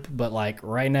a nope, but like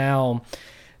right now,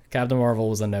 Captain Marvel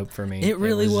was a nope for me. It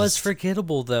really was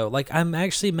forgettable though. Like I'm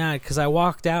actually mad because I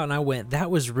walked out and I went,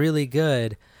 "That was really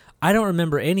good." I don't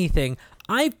remember anything.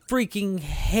 I freaking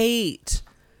hate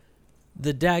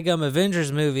the daggum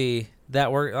Avengers movie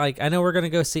that we're like. I know we're gonna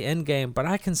go see Endgame, but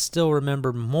I can still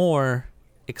remember more,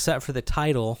 except for the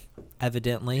title.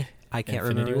 Evidently, I can't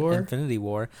remember Infinity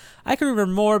War. I can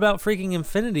remember more about freaking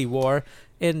Infinity War,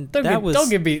 and don't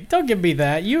give me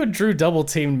that. You and Drew double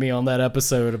teamed me on that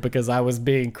episode because I was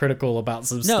being critical about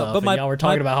some stuff, and y'all were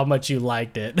talking about how much you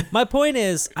liked it. My point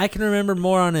is, I can remember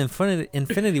more on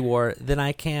Infinity War than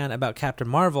I can about Captain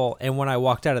Marvel. And when I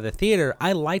walked out of the theater,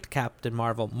 I liked Captain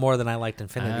Marvel more than I liked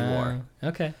Infinity War.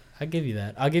 Okay, I'll give you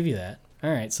that. All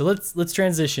right, so let's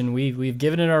transition. We've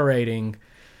given it our rating.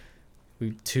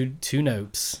 Two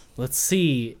nopes. Let's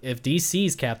see if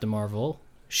DC's Captain Marvel,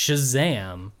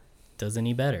 Shazam, does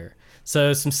any better.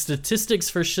 So some statistics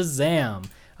for Shazam.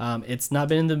 It's not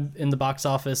been in the box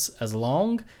office as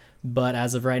long, but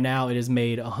as of right now, it has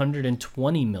made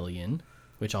 $120 million,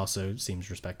 which also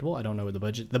seems respectable. I don't know what the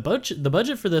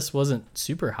budget for this wasn't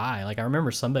super high. Like I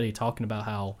remember somebody talking about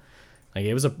how like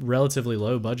it was a relatively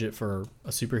low budget for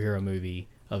a superhero movie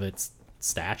of its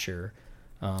stature.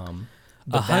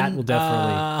 But that will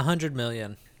definitely $100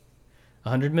 million.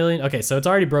 100 million. Okay, so it's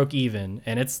already broke even,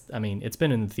 and it's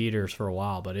been in the theaters for a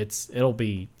while, but it'll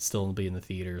still be in the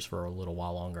theaters for a little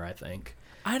while longer, I think.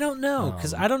 I don't know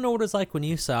because I don't know what it's like when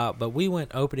you saw it, but we went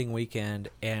opening weekend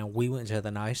and we went to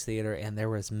the nice theater and there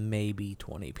was maybe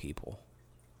 20 people.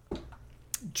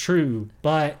 True,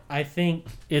 but I think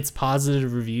its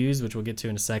positive reviews, which we'll get to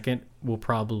in a second, will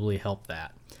probably help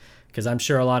that. Because I'm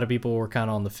sure a lot of people were kind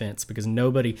of on the fence because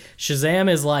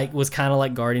Shazam was kind of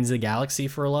like Guardians of the Galaxy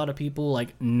for a lot of people.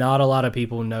 Like not a lot of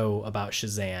people know about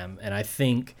Shazam, and I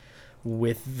think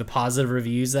with the positive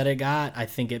reviews that it got, I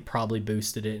think it probably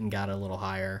boosted it and got a little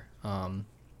higher.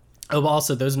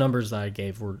 Also those numbers that I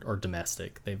gave are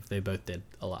domestic. They both did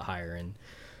a lot higher in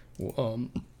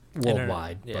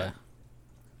worldwide, but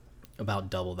about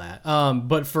double that.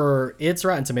 But for its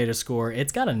Rotten Tomatoes score,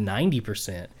 it's got a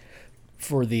 90%.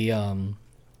 For the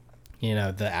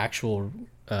the actual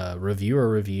reviewer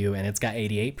review, and it's got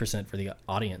 88% for the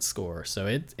audience score, so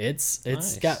it's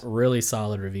nice. Got really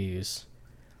solid reviews.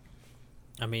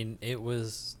 I mean, it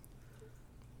was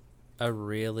a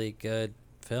really good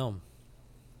film.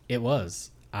 It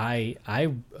was.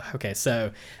 Okay,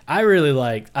 so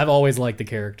I've always liked the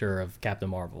character of Captain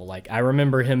Marvel. Like, I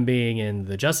remember him being in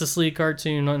the Justice League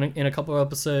cartoon in a couple of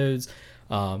episodes.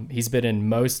 He's been in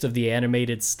most of the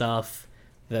animated stuff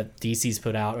that DC's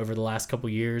put out over the last couple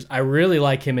years. I really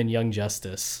like him in Young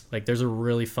Justice. Like, there's a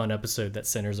really fun episode that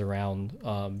centers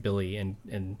around Billy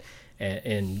and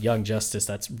Young Justice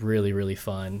that's really, really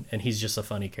fun, and he's just a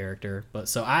funny character. But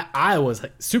so I was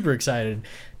super excited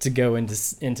to go into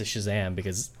Shazam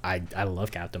because I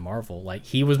love Captain Marvel. Like,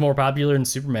 he was more popular than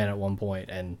Superman at one point,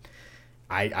 and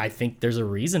I think there's a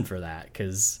reason for that,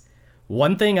 because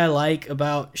one thing I like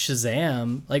about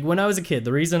Shazam, like when I was a kid,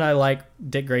 the reason I liked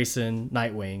Dick Grayson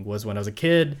Nightwing was when I was a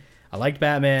kid, I liked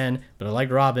Batman, but I liked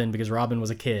Robin because Robin was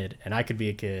a kid and I could be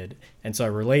a kid, and so I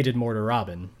related more to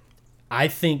Robin. I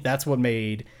think that's what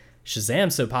made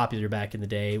Shazam so popular back in the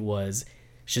day. Was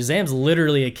Shazam's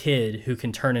literally a kid who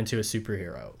can turn into a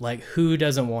superhero. Like, who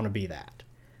doesn't want to be that?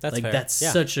 That's like fair. That's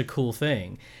such a cool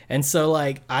thing. And so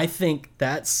like I think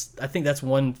that's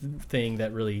one thing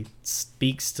that really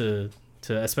speaks to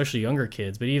especially younger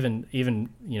kids, but even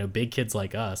big kids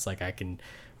like us. Like, I can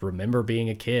remember being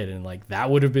a kid and like that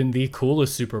would have been the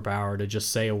coolest superpower, to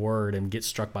just say a word and get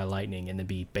struck by lightning and then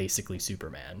be basically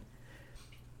Superman.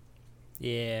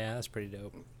 Yeah, that's pretty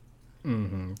dope.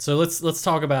 Mm-hmm. So let's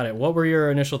talk about it. What were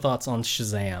your initial thoughts on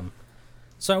Shazam?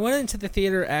 So I went into the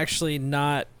theater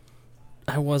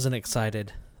I wasn't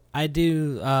excited. I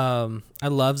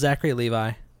love Zachary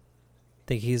Levi.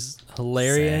 Think he's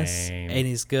hilarious. Same. And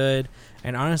he's good.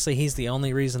 And honestly, he's the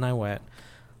only reason I went.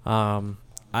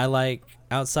 I like,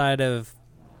 outside of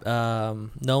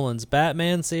Nolan's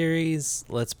Batman series,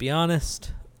 let's be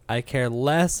honest, I care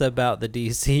less about the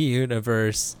DC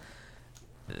universe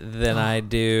than I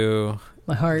do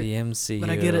my heart, the MCU. But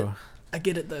I get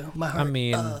it though. My heart. I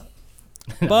mean,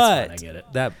 but fine, I get it.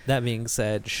 That being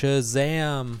said,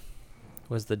 Shazam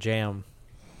was the jam.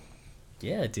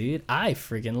 Yeah, dude, I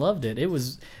freaking loved it.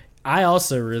 I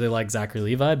also really like Zachary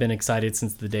Levi. I've been excited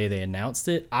since the day they announced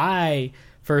it. I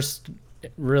first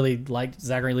really liked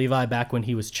Zachary Levi back when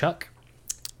he was Chuck.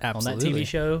 Absolutely. On that TV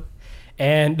show.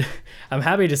 And I'm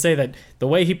happy to say that the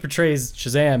way he portrays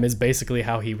Shazam is basically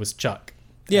how he was Chuck.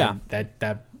 Yeah. And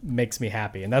that makes me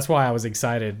happy. And that's why I was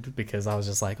excited, because I was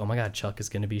just like, oh my God, Chuck is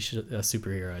going to be a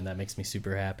superhero. And that makes me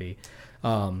super happy.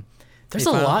 There's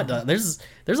a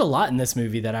lot in this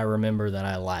movie that I remember that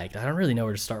I liked. I don't really know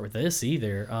where to start with this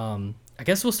either. I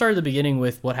guess we'll start at the beginning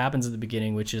with what happens at the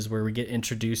beginning, which is where we get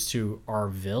introduced to our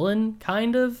villain,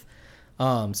 kind of.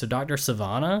 So Dr.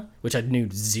 Savannah, which I knew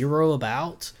zero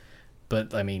about.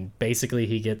 But, I mean, basically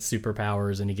he gets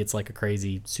superpowers, and he gets like a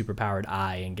crazy superpowered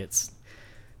eye and gets,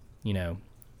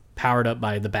 powered up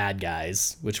by the bad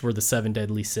guys, which were the 7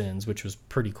 deadly sins, which was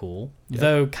pretty cool. Yep.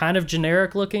 Though kind of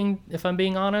generic looking, if I'm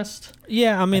being honest.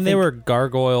 Yeah, I mean, they were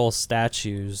gargoyle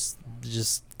statues,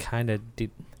 just kind of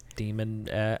demon.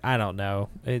 I don't know.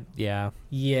 Yeah.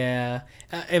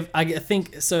 If I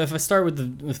start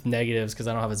with negatives, because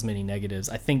I don't have as many negatives,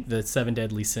 I think the 7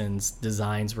 deadly sins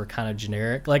designs were kind of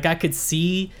generic. Like, I could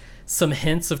see some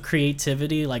hints of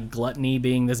creativity, like gluttony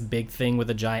being this big thing with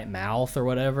a giant mouth or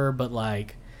whatever, but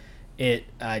like they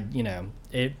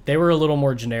were a little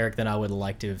more generic than I would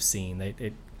like to have seen.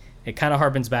 It kind of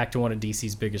harkens back to one of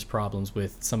DC's biggest problems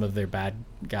with some of their bad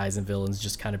guys and villains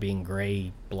just kind of being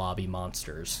gray, blobby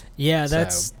monsters. Yeah,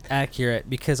 that's accurate,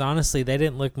 because honestly, they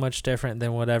didn't look much different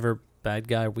than whatever bad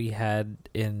guy we had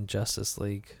in Justice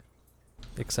League,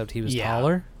 except he was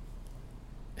taller.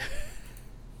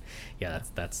 Yeah,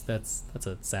 that's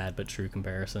a sad but true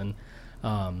comparison.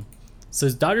 So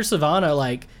Dr. Savannah,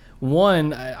 like,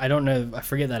 I don't know, I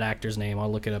forget that actor's name.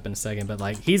 I'll look it up in a second, but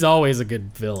like, he's always a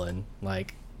good villain.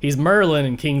 Like, he's Merlin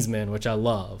in Kingsman, which I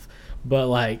love, but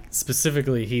like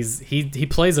specifically, he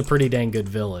plays a pretty dang good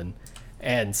villain,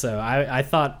 and so I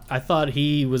thought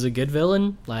he was a good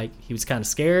villain. Like, he was kind of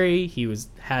scary. He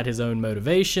had his own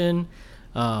motivation,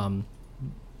 and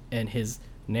his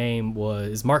name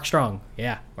was Mark Strong.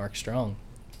 Yeah, Mark Strong.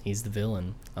 He's the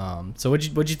villain. So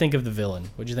what'd you think of the villain?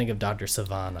 What'd you think of Dr.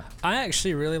 Savannah? I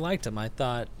actually really liked him. I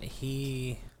thought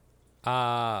he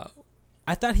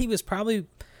was probably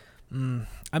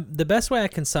the best way I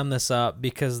can sum this up,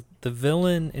 because the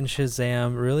villain in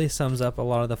Shazam really sums up a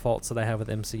lot of the faults that I have with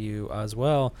MCU as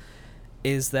well,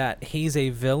 is that he's a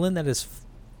villain that is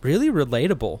really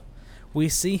relatable. We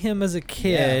see him as a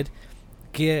kid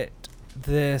get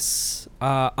this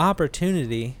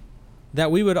opportunity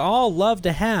that we would all love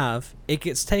to have. It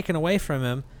gets taken away from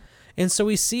him, and so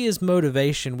we see his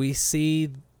motivation. We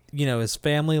see, his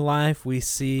family life. We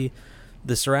see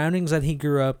the surroundings that he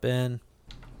grew up in,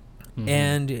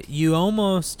 and you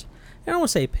almost, I don't want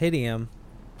to say pity him,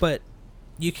 but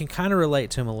you can kind of relate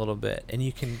to him a little bit, and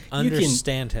you can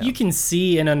understand him. You can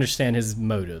see and understand his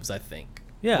motives, I think.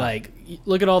 Yeah. Like,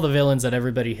 look at all the villains that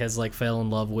everybody has, like, fell in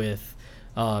love with.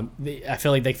 I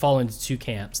feel like they fall into two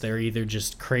camps. They're either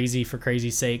just crazy for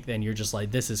crazy's sake, then you're just like,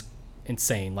 this is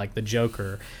insane, like the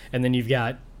Joker. And then you've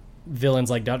got villains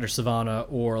like Dr. Sivana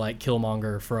or, like,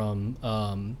 Killmonger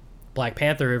from Black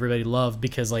Panther everybody loved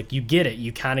because, like, you get it.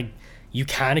 You kind of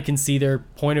can see their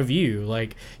point of view.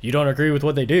 Like, you don't agree with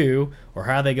what they do or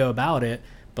how they go about it,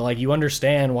 but, like, you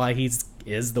understand why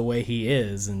is the way he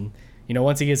is. And, you know,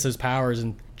 once he gets those powers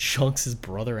and chunks his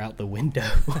brother out the window,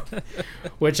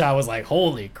 which I was like,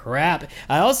 holy crap.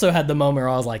 I also had the moment where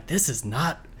I was like, this is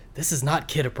not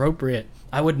kid appropriate.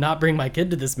 I would not bring my kid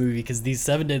to this movie because these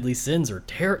 7 deadly sins are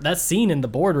terrible. That scene in the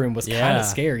boardroom was kind of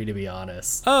scary, to be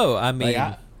honest. Oh, I mean,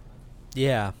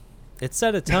 yeah. It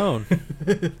set a tone.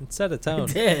 It set a tone.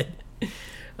 It did.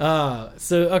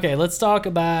 Okay, let's talk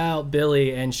about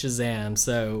Billy and Shazam.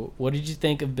 So, what did you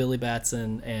think of Billy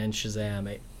Batson and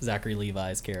Shazam, Zachary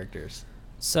Levi's characters?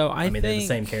 So I mean, think they're the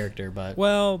same character, but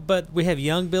but we have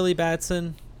young Billy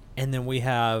Batson, and then we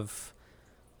have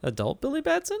adult Billy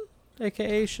Batson,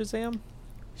 aka Shazam.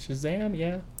 Shazam,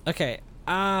 yeah. Okay.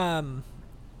 I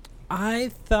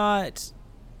thought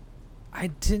I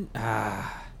didn't.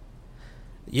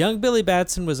 Young Billy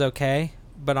Batson was okay,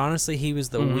 but honestly, he was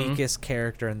the weakest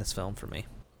character in this film for me.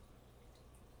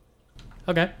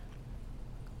 Okay.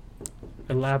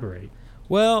 Elaborate.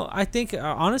 Well, I think,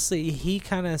 honestly, he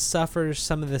kind of suffers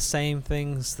some of the same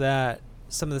things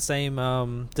some of the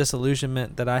same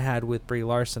disillusionment that I had with Brie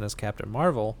Larson as Captain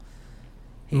Marvel.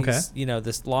 He's, you know,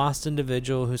 this lost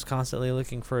individual who's constantly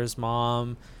looking for his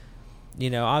mom. You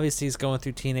know, obviously he's going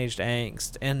through teenage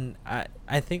angst. And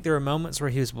I think there were moments where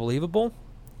he was believable,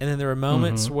 and then there were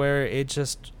moments where it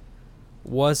just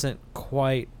wasn't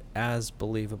quite as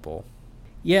believable.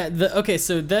 Yeah.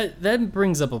 So that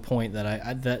brings up a point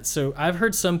that so I've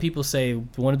heard some people say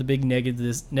one of the big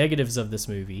negatives of this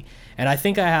movie, and I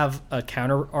think I have a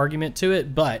counter argument to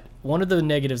it. But one of the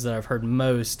negatives that I've heard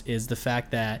most is the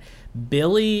fact that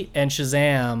Billy and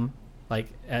Shazam, like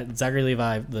Zachary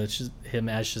Levi, him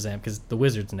as Shazam, because the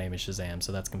wizard's name is Shazam,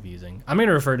 so that's confusing. I'm going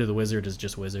to refer to the wizard as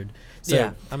just Wizard. So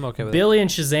yeah, I'm okay with Billy and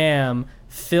Shazam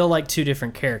feel like two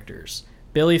different characters.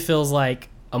 Billy feels like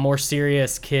a more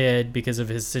serious kid because of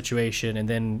his situation, and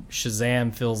then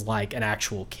Shazam feels like an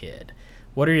actual kid.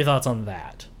 What are your thoughts on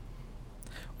that?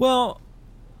 Well,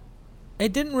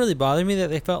 it didn't really bother me that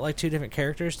they felt like two different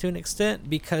characters to an extent,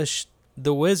 because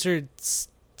the wizard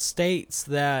states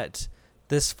that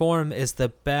this form is the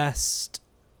best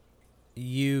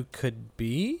you could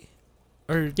be,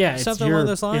 or something along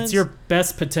those lines. It's your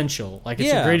best potential, like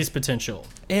it's your greatest potential.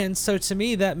 And so to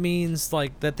me, that means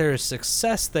like that there is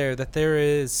success there, that there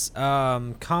is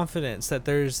confidence, that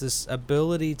there's this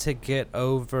ability to get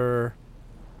over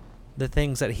the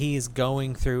things that he's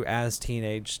going through as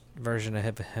teenage version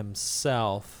of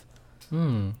himself.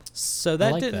 So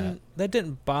that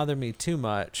didn't bother me too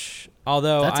much.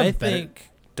 Although I think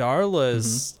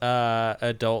Darla's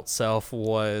adult self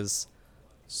was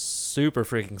super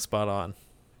freaking spot on.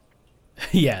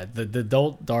 Yeah, the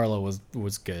adult Darla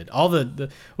was good. All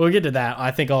we'll get to that. I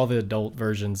think all the adult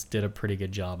versions did a pretty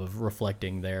good job of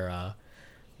reflecting their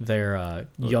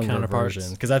younger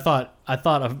version. Because I thought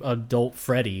adult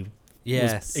Freddy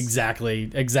was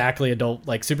exactly adult,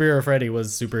 like superhero Freddy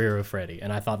was superhero Freddy,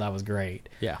 and I thought that was great.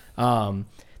 Yeah.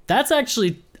 That's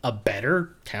actually a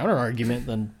better counter argument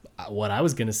than what I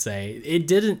was gonna say. It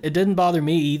didn't bother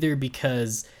me either,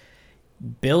 because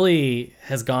Billy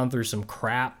has gone through some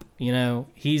crap. You know,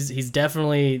 he's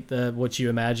definitely what you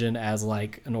imagine as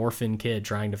like an orphan kid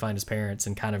trying to find his parents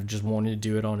and kind of just wanting to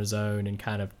do it on his own and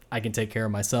kind of, I can take care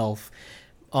of myself.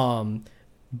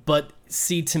 But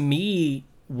see, to me,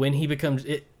 when he becomes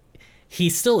it,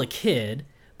 he's still a kid,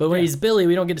 but when he's Billy,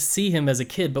 we don't get to see him as a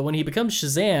kid. But when he becomes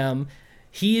Shazam,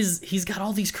 he's got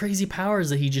all these crazy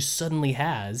powers that he just suddenly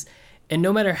has. And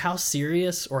no matter how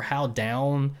serious or how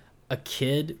down a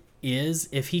kid is,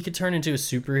 if he could turn into a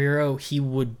superhero, he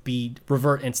would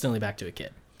revert instantly back to a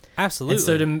kid.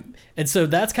 Absolutely. And so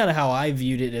that's kind of how I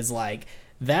viewed it, as like,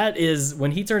 that is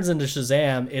when he turns into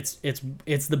Shazam,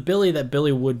 it's the Billy that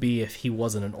Billy would be if he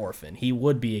wasn't an orphan. He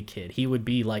would be a kid. He would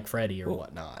be like Freddy or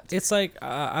whatnot. It's like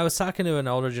I was talking to an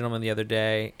older gentleman the other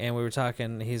day, and we were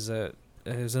talking. He's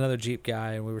another Jeep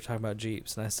guy, and we were talking about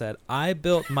Jeeps. And I said, I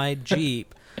built my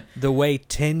Jeep the way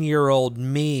 10-year-old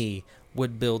me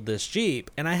would build this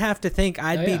Jeep. And I have to think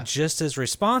I'd be just as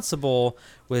responsible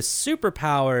with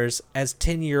superpowers as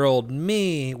 10-year-old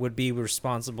me would be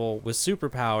responsible with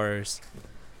superpowers.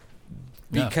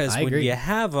 Because when you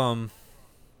have them,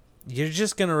 you're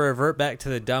just going to revert back to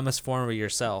the dumbest form of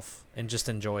yourself and just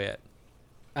enjoy it.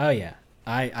 Oh, yeah.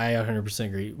 I 100%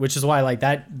 agree. Which is why, like,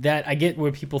 that I get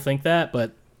where people think that,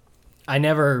 but I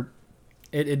never...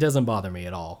 It doesn't bother me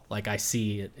at all. Like, I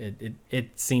see it.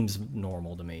 It seems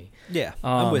normal to me. Yeah,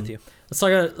 I'm with you.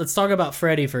 Let's talk about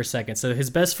Freddy for a second. So his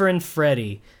best friend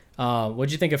Freddy.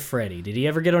 What'd you think of Freddy? Did he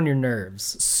ever get on your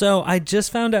nerves? So I just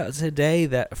found out today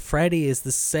that Freddy is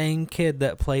the same kid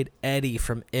that played Eddie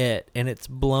from It, and it's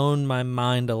blown my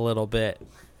mind a little bit.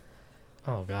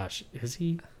 Oh gosh, is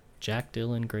he Jack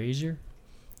Dylan Grazer?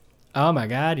 Oh my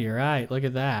God, you're right. Look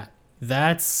at that.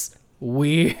 That's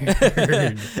weird.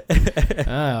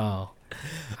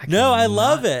 I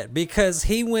love it because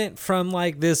he went from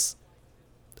like this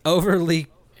overly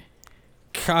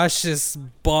cautious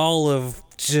ball of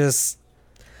just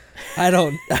I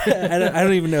don't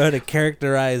even know how to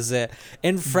characterize it.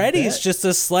 And Freddy's just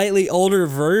a slightly older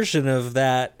version of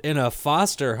that in a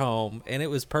foster home, and it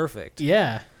was perfect.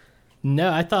 Yeah.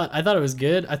 No, I thought it was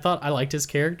good. I liked his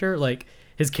character. Like,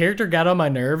 his character got on my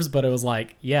nerves, but it was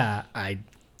like, yeah, I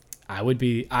would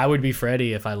be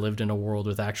Freddy if I lived in a world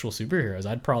with actual superheroes.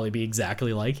 I'd probably be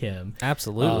exactly like him.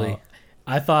 Absolutely.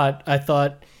 I thought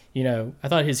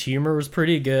his humor was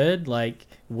pretty good. Like,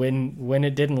 when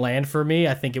it didn't land for me,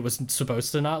 I think it was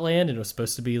supposed to not land, and it was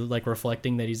supposed to be like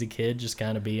reflecting that he's a kid, just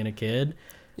kind of being a kid.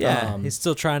 Yeah, he's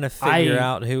still trying to figure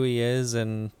out who he is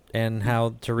and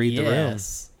how to read the room.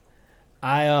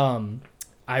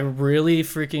 I really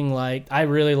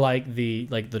like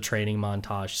the training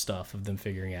montage stuff of them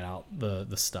figuring out the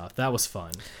stuff. That was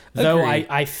fun. Agreed. Though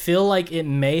I feel like it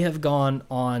may have gone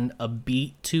on a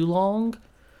beat too long.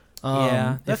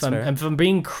 Yeah, that's fair. If I'm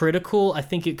being critical, I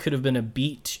think it could have been a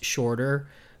beat shorter.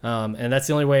 And that's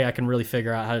the only way I can really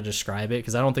figure out how to describe it,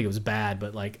 because I don't think it was bad,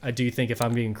 but like I do think if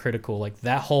I'm being critical, like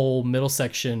that whole middle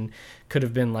section could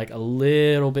have been like a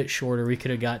little bit shorter. We could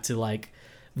have got to like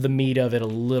the meat of it a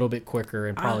little bit quicker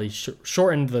and probably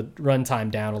shortened the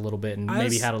runtime down a little bit and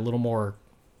maybe had a little more.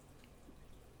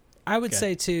 I would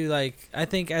say too, like, I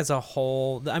think as a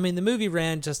whole, I mean, the movie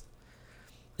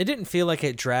it didn't feel like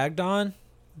it dragged on,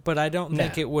 but I don't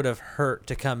think it would have hurt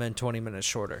to come in 20 minutes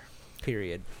shorter.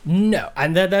 Period. No,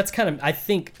 and that's kind of. I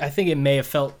think it may have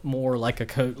felt more like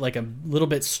a little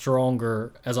bit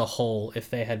stronger as a whole if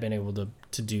they had been able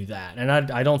to do that. And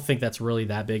I don't think that's really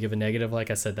that big of a negative. Like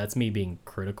I said, that's me being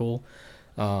critical.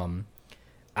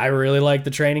 I really like the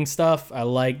training stuff. I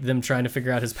like them trying to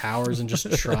figure out his powers and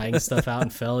just trying stuff out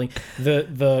and failing.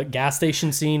 The gas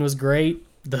station scene was great.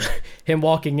 Him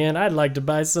walking in, I'd like to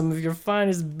buy some of your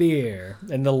finest beer,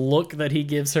 and the look that he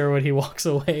gives her when he walks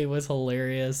away was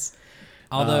hilarious.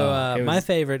 Although my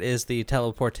favorite is the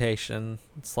teleportation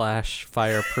 /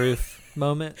 fireproof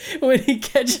moment when he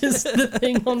catches the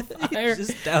thing on fire, he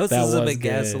just douses him in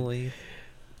gasoline.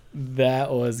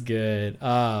 That was good.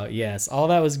 Yes, all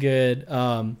that was good.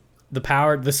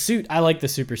 The suit. I like the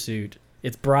super suit.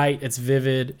 It's bright. It's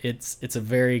vivid. It's a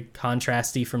very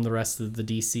contrasty from the rest of the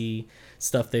DC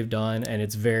stuff they've done, and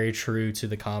it's very true to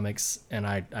the comics. And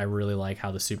I really like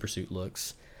how the super suit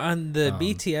looks. On the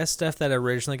BTS stuff that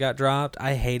originally got dropped,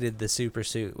 I hated the super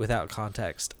suit without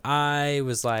context. I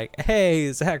was like,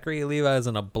 hey, Zachary Levi's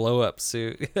in a blow-up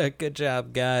suit. Good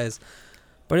job, guys.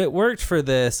 But it worked for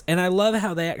this, and I love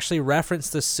how they actually reference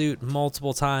the suit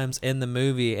multiple times in the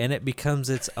movie, and it becomes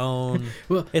its own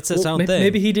own thing.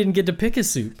 Maybe he didn't get to pick a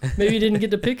suit. Maybe he didn't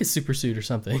get to pick a super suit or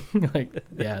something.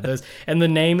 And the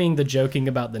naming, the joking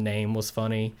about the name was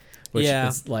funny. Which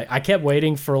is like, I kept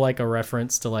waiting for like a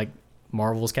reference to like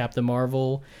Marvel's Captain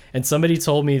Marvel, and somebody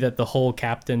told me that the whole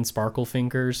Captain Sparkle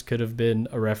Fingers could have been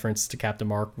a reference to Captain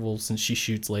Marvel since she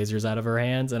shoots lasers out of her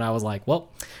hands, and I was like, well,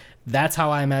 that's how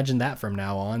I imagine that from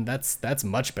now on. That's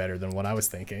much better than what I was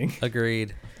thinking.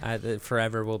 Agreed. It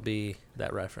forever will be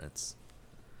that reference.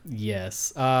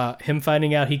 Yes. Him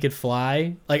finding out he could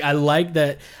fly, like, I like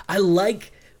that. I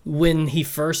like when he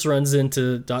first runs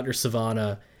into Dr.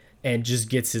 Savannah and just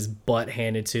gets his butt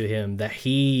handed to him, that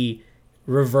he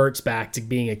reverts back to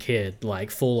being a kid, like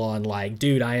full on, like,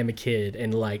 dude, I am a kid,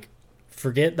 and like,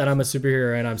 forget that I'm a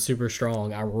superhero and I'm super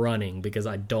strong. I'm running because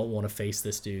I don't want to face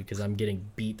this dude because I'm getting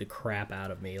beat the crap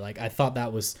out of me. Like, I thought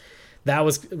that was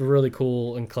really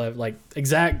cool and clever. Like,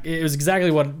 it was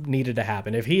exactly what needed to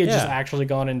happen. If he had just actually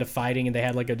gone into fighting and they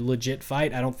had like a legit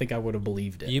fight, I don't think I would have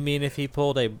believed it. You mean if he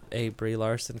pulled a Brie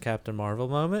Larson Captain Marvel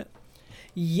moment?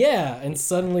 Yeah, and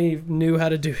suddenly knew how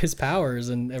to do his powers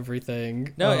and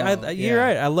everything. No, you're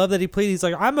right. I love that he pleaded. He's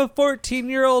like, I'm a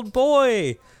 14-year-old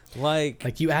boy.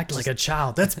 Like you act like a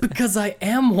child. That's because I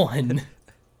am one.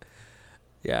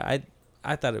 Yeah,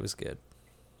 I thought it was good.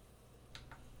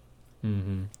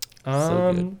 Mm-hmm.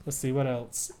 So good. Let's see what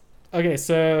else. Okay,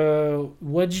 so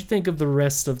what'd you think of the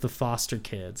rest of the foster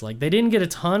kids? Like, they didn't get a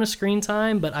ton of screen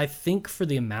time, but I think for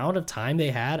the amount of time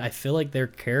they had, I feel like their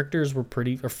characters were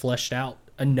fleshed out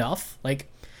enough. Like,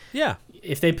 yeah,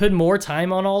 if they put more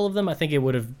time on all of them, I think it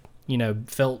would have,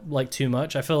 felt like too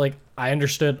much. I feel like I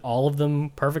understood all of them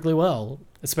perfectly well,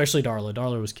 especially Darla.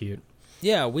 Darla was cute.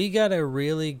 Yeah, we got a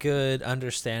really good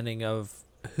understanding of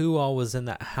who all was in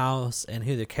that house and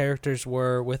who the characters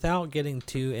were without getting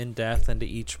too in depth into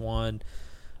each one.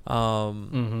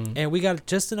 And we got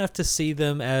just enough to see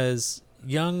them as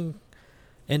young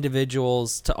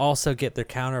individuals to also get their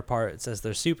counterparts as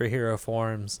their superhero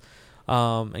forms,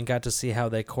 and got to see how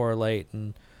they correlate.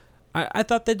 And I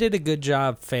thought they did a good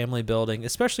job family building,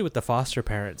 especially with the foster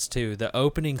parents too. The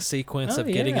opening sequence of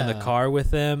getting in the car with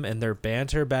them and their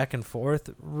banter back and forth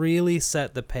really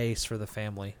set the pace for the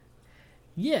family.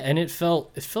 Yeah, and it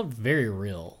felt very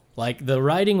real. Like, the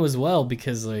writing was well,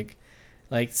 because like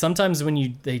sometimes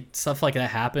when stuff like that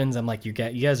happens, I'm like, you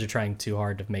guys are trying too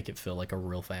hard to make it feel like a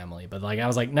real family. But like, I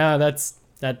was like, no, that's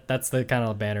the kind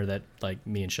of banner that like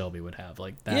me and Shelby would have.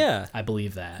 Like that, yeah, I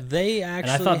believe that. They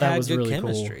actually and I thought that had was good really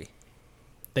chemistry. Cool.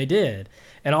 They did.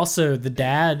 And also the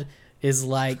dad is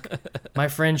like my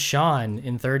friend Sean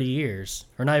in 30 years,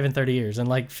 or not even 30 years, in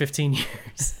like 15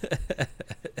 years.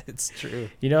 It's true.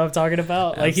 You know what I'm talking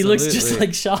about? Absolutely. Like, he looks just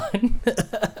like Sean.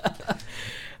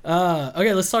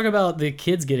 Okay, let's talk about the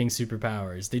kids getting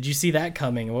superpowers. Did you see that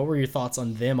coming? What were your thoughts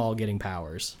on them all getting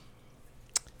powers?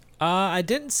 I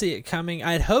didn't see it coming.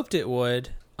 I'd hoped it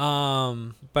would.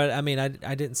 But I mean,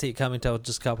 I didn't see it coming till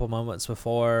just a couple moments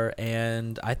before,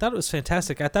 and I thought it was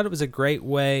fantastic. I thought it was a great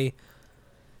way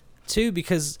too,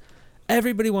 because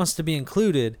everybody wants to be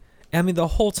included. I mean, the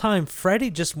whole time Freddy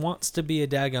just wants to be a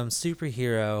daggum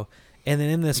superhero, and then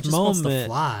in this moment, wants to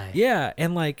fly. Yeah,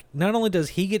 and like, not only does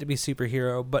he get to be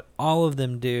superhero, but all of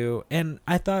them do. And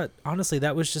I thought, honestly,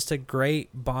 that was just a great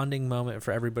bonding moment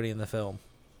for everybody in the film.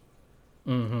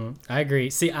 Mm-hmm. I agree.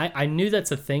 See, I knew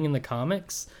that's a thing in the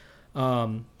comics,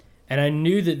 and I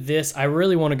knew that I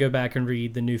really want to go back and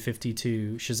read the New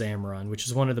 52 Shazam run, which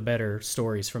is one of the better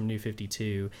stories from New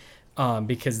 52,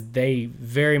 because they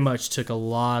very much took a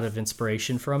lot of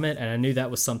inspiration from it, and I knew that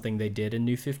was something they did in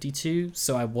New 52,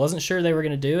 so I wasn't sure they were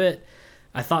going to do it.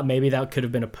 I thought maybe that could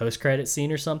have been a post-credit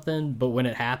scene or something, but when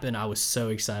it happened, I was so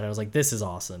excited. I was like, this is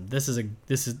awesome. This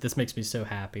makes me so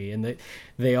happy. And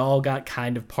they all got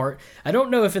kind of part. I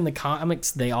don't know if in the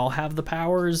comics they all have the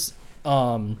powers,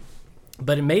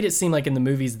 but it made it seem like in the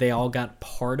movies they all got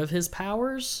part of his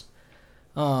powers.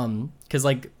 Because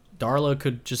like Darla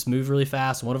could just move really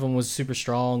fast. One of them was super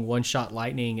strong, one-shot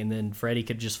lightning, and then Freddy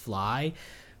could just fly.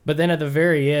 But then at the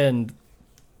very end,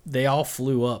 they all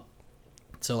flew up.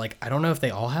 So, like, I don't know if they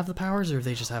all have the powers or if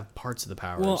they just have parts of the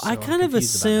powers. Well, so I kind of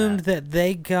assumed that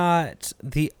they got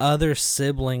the other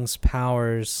siblings'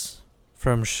 powers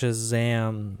from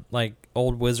Shazam, like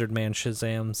old Wizard Man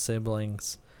Shazam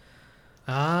siblings.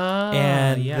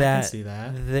 And yeah, I can see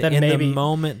that. The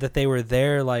moment that they were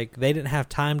there, like, they didn't have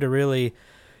time to really,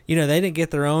 they didn't get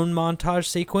their own montage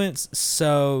sequence.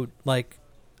 So, like,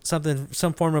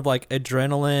 some form of, like,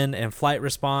 adrenaline and flight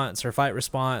response or fight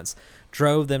response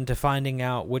drove them to finding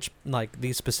out which, like,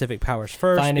 these specific powers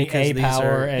first. Finding a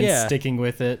power and sticking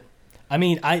with it. I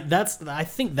mean, I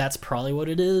think that's probably what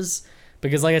it is,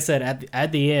 because, like I said,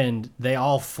 at the end they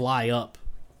all fly up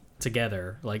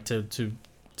together, like to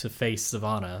face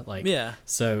Savannah, like, yeah.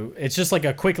 So it's just like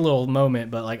a quick little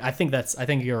moment, but like I think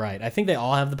you're right. I think they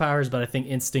all have the powers, but I think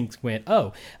instinct went,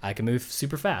 oh, I can move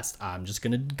super fast, I'm just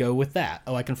gonna go with that.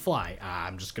 Oh, I can fly,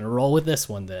 I'm just gonna roll with this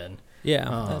one then.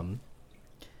 Yeah.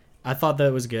 I thought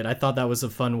that was good. I thought that was a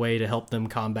fun way to help them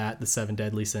combat the 7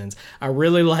 deadly sins. I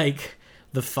really like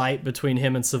the fight between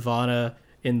him and Savannah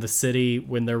in the city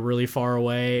when they're really far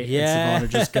away. Yeah. And Savannah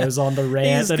just goes on the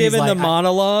rant. He's giving the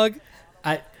monologue.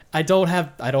 I don't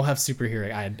have super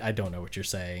hearing. I don't know what you're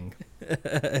saying.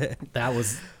 That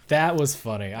was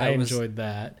funny. I enjoyed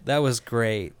that. That was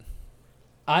great.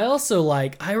 I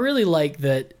really like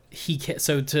that he can.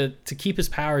 So to keep his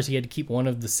powers, he had to keep one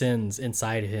of the sins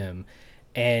inside him.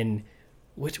 And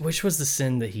which was the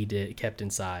sin that he kept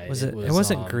inside? It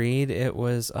wasn't greed. It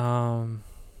was oh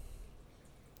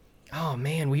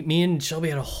man, me and Shelby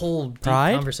had a whole deep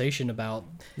pride? Conversation about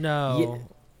that's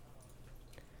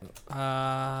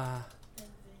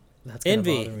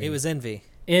envy. It was envy.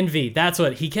 Envy. That's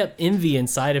what he kept, envy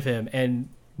inside of him. And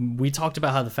we talked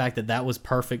about how the fact that was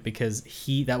perfect because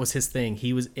that was his thing.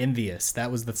 He was envious.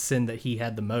 That was the sin that he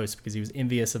had the most because he was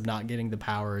envious of not getting the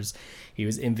powers. He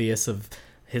was envious of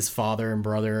his father and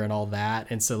brother and all that.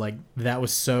 And so like that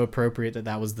was so appropriate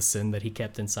that was the sin that he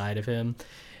kept inside of him.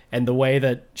 And the way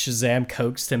that Shazam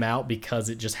coaxed him out because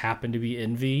it just happened to be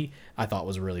envy, I thought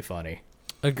was really funny.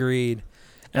 Agreed.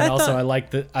 And also I like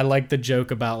the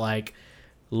joke about like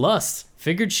lust.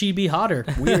 Figured she'd be hotter.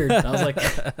 Weird. I was like,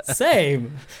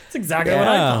 same. It's exactly what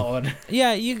I thought.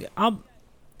 Yeah,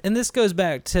 and this goes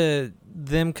back to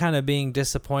them kind of being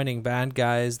disappointing bad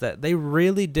guys that they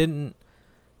really didn't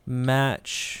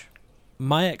match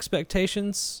my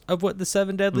expectations of what the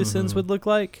 7 deadly sins would look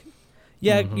like.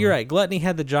 Yeah, you're right. Gluttony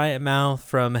had the giant mouth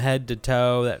from head to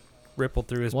toe that rippled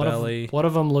through his belly. One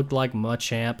of them looked like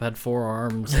Machamp, had 4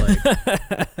 arms. Like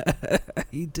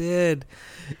he did.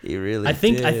 He really I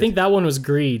think that one was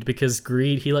greed because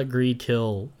he let greed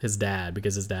kill his dad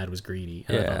because his dad was greedy.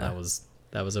 And I thought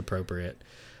that was appropriate.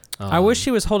 I wish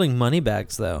he was holding money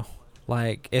bags though.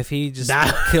 Like if he just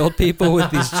killed people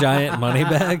with these giant money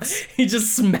bags. He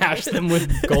just smashed them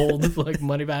with gold like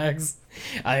money bags.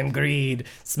 I am greed.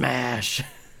 Smash.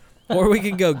 Or we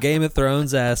can go Game of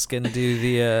Thrones-esque and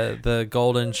do the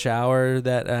golden shower.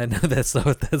 That I know that's not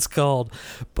what that's called,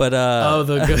 but no,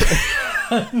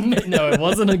 it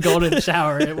wasn't a golden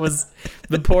shower. It was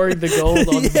the pouring the gold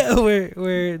on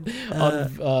we're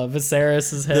on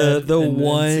Viserys' head. The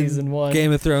one season 1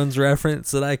 Game of Thrones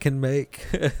reference that I can make.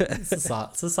 It's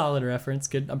a solid reference.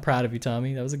 Good. I'm proud of you,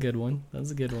 Tommy. That was a good one.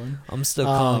 I'm still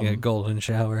calling it golden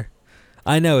shower.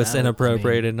 I know it's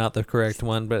inappropriate and not the correct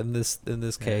one, but in this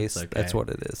case, okay. That's what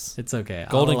it is. It's okay.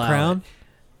 Golden crown?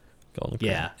 Golden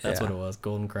crown. Yeah, that's what it was.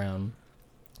 Golden crown.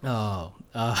 Oh.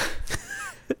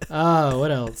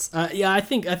 What else? I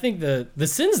think the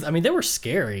sins, I mean, they were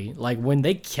scary. Like when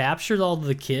they captured all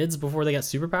the kids before they got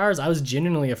superpowers, I was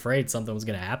genuinely afraid something was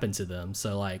going to happen to them.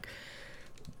 So like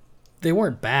they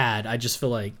weren't bad. I just feel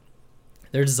like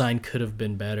their design could have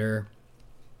been better.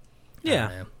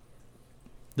 Yeah.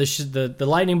 The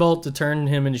lightning bolt to turn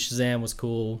him into Shazam was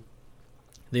cool.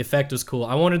 The effect was cool.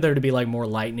 I wanted there to be like more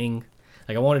lightning.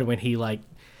 Like I wanted when he like,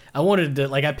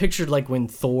 I pictured like when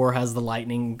Thor has the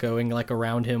lightning going like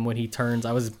around him when he turns.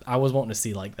 I was wanting to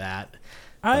see like that.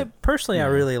 I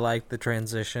really liked the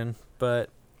transition, but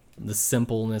the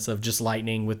simpleness of just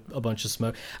lightning with a bunch of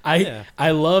smoke. I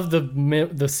love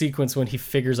the sequence when he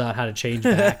figures out how to change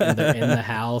back and they're in the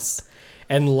house.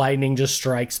 And lightning just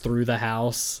strikes through the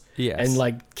house and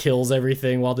like kills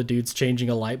everything while the dude's changing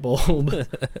a light bulb.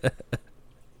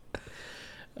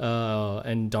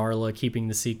 And Darla keeping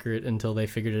the secret until they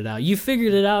figured it out. You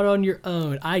figured it out on your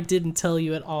own. I didn't tell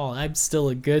you at all. I'm still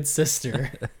a good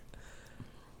sister.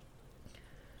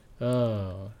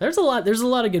 There's a lot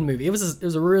of good movie. It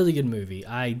was a really good movie.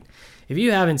 If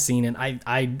you haven't seen it,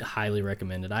 I highly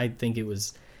recommend it. I think it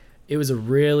was a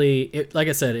really, like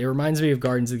I said, it reminds me of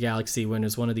Guardians of the Galaxy when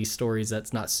it's one of these stories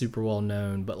that's not super well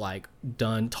known, but like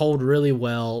told really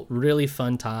well, really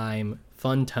fun time,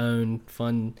 fun tone,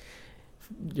 fun,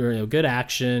 good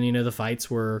action. The fights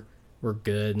were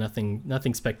good,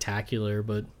 nothing spectacular,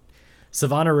 but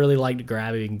Savannah really liked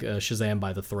grabbing Shazam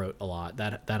by the throat a lot.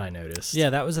 That I noticed.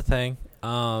 Yeah, that was a thing.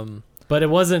 But it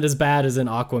wasn't as bad as in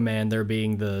Aquaman, there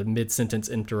being the mid-sentence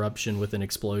interruption with an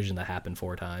explosion that happened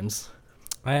 4 times.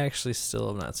 I actually still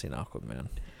have not seen Aquaman.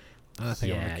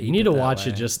 You need to watch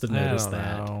it just to notice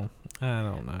that. I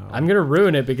don't know. I'm gonna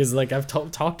ruin it because like I've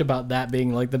talked about that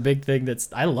being like the big thing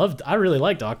I really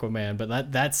liked Aquaman,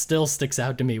 but that still sticks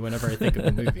out to me whenever I think of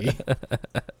the movie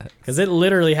because it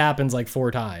literally happens like 4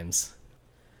 times.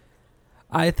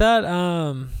 I thought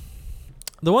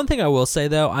the one thing I will say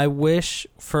though, I wish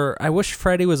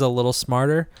Freddy was a little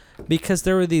smarter because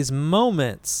there were these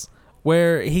moments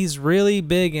where he's really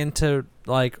big into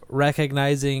like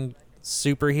recognizing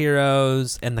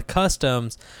superheroes and the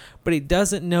customs, but he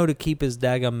doesn't know to keep his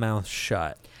daggum mouth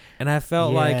shut. And I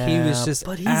felt like he was just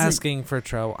asking for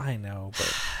trouble. I know,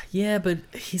 but yeah, but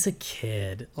he's a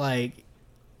kid. Like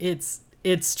it's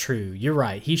true. You're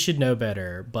right. He should know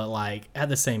better, but like at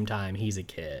the same time, he's a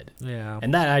kid. Yeah.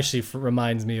 And that actually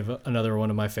reminds me of another one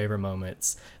of my favorite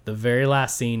moments. The very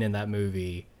last scene in that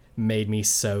movie made me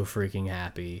so freaking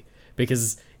happy.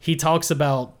 Because he talks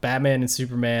about Batman and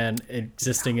Superman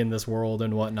existing in this world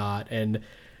and whatnot, and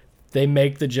they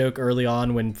make the joke early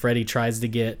on when Freddy tries to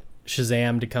get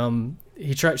Shazam to come.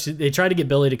 They try to get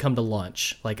Billy to come to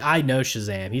lunch. Like, I know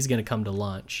Shazam, he's gonna come to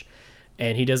lunch,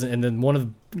 and he doesn't. And then one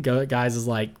of the guys is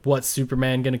like, "What's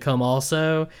Superman gonna come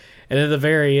also?" And at the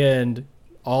very end,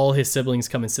 all his siblings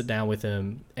come and sit down with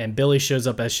him, and Billy shows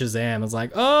up as Shazam. It's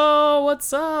like, oh,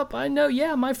 what's up? I know,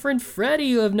 yeah, my friend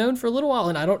Freddy, who I've known for a little while,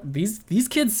 and I don't. These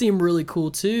kids seem really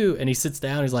cool too. And he sits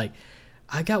down. He's like,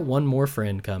 I got one more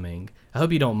friend coming. I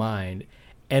hope you don't mind.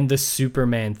 And the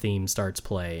Superman theme starts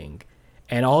playing.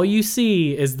 And all you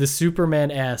see is the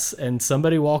Superman S and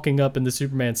somebody walking up in the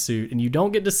Superman suit. And you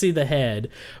don't get to see the head.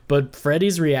 But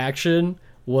Freddy's reaction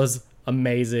was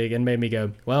amazing and made me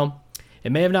go, well,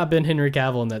 it may have not been Henry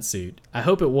Cavill in that suit. I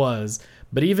hope it was.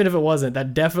 But even if it wasn't,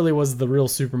 that definitely was the real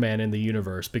Superman in the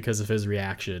universe because of his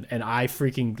reaction. And I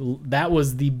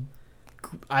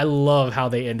love how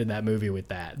they ended that movie with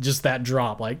that. Just that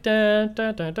drop, like, da,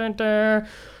 da, da, da, da,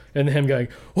 and him going,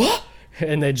 what?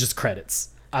 And then just credits.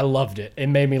 I loved it. It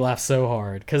made me laugh so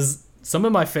hard because some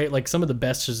of my some of the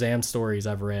best Shazam stories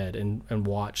I've read and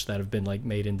watched that have been like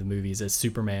made into movies is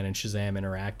Superman and Shazam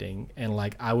interacting. And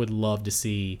like, I would love to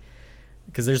see,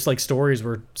 because there's like stories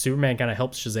where Superman kind of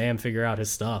helps Shazam figure out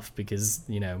his stuff because,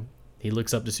 you know, he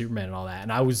looks up to Superman and all that.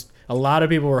 And a lot of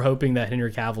people were hoping that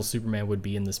Henry Cavill's Superman would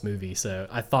be in this movie. So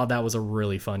I thought that was a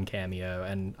really fun cameo,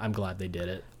 and I'm glad they did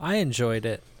it. I enjoyed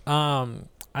it.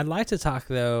 I'd like to talk,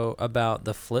 though, about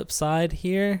the flip side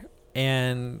here.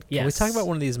 And can we talk about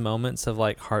one of these moments of,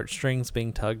 like, heartstrings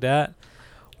being tugged at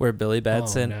where Billy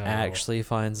Batson actually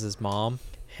finds his mom?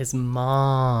 His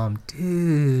mom,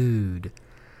 dude.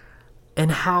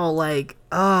 And how, like,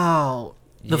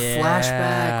 the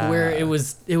flashback where it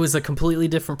was a completely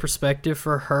different perspective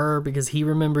for her because he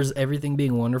remembers everything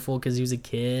being wonderful because he was a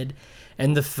kid.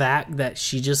 And the fact that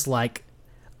she just, like,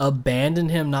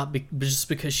 abandoned him just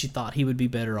because she thought he would be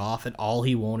better off and all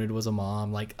he wanted was a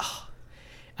mom. Like,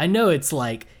 I know it's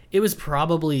like, it was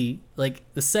probably like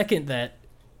the second that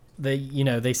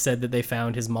they said that they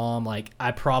found his mom, like,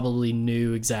 I probably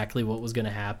knew exactly what was going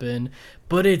to happen,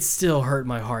 but it still hurt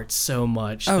my heart so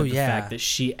much that the fact that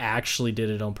she actually did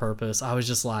it on purpose. I was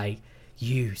just like,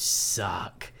 you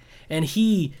suck. And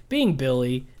he, being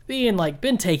Billy, being like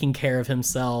been taking care of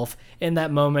himself in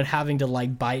that moment, having to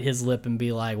like bite his lip and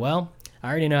be like, well, I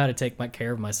already know how to take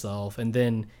care of myself, and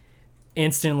then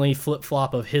instantly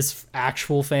flip-flop of his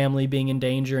actual family being in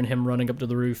danger and him running up to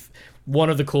the roof. One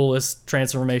of the coolest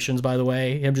transformations, by the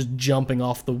way, him just jumping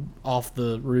off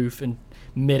the roof and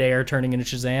midair turning into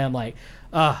Shazam. Like,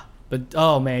 but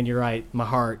oh man, you're right, my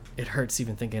heart, it hurts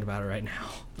even thinking about it right now.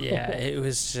 Yeah, it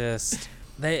was just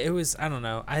I don't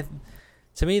know,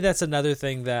 to me, that's another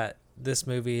thing that this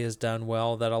movie has done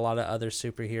well that a lot of other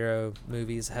superhero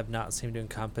movies have not seemed to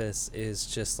encompass, is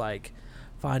just like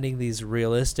finding these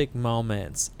realistic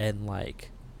moments and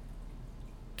like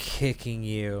kicking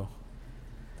you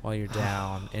while you're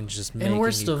down and just making you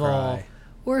cry.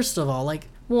 Worst of all, like,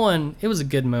 one, it was a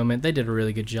good moment. They did a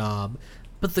really good job.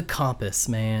 But the compass,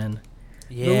 man.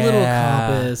 Yeah. The little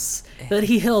compass that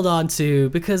he held on to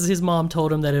because his mom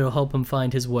told him that it'll help him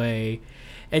find his way.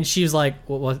 And she was like,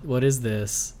 what is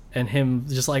this? And him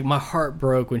just like, my heart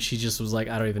broke when she just was like,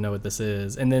 I don't even know what this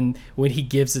is. And then when he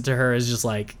gives it to her, it's just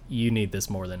like, you need this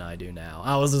more than I do now.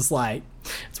 I was just like,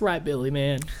 that's right, Billy,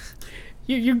 man.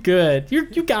 You're good. You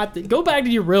got this. Go back to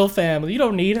your real family. You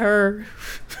don't need her.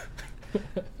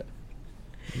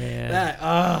 Man.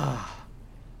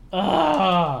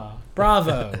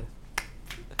 Bravo.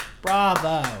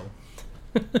 Bravo.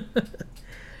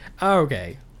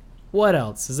 Okay. What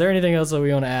else? Is there anything else that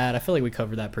we want to add? I feel like we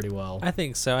covered that pretty well. I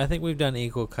think so. I think we've done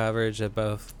equal coverage of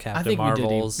both Captain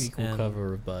Marvels. We did equal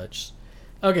cover of Butch.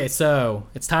 Okay, so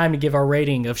it's time to give our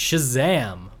rating of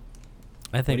Shazam.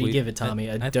 I think what do you give it, Tommy?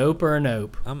 A dope or a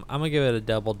nope? I'm gonna give it a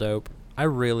double dope. I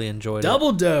really enjoyed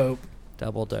Double dope.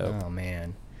 Double dope. Oh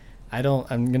man.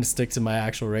 I'm gonna stick to my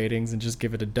actual ratings and just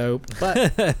give it a dope. But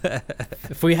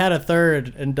if we had a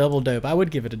third and double dope, I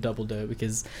would give it a double dope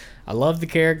because I love the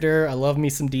character. I love me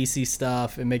some DC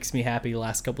stuff. It makes me happy. The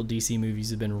last couple DC movies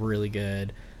have been really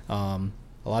good. A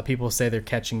lot of people say they're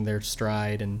catching their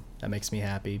stride, and that makes me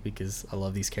happy because I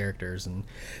love these characters and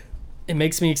it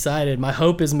makes me excited. My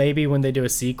hope is maybe when they do a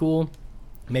sequel,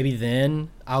 maybe then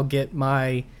I'll get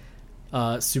my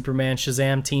Superman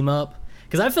Shazam team up.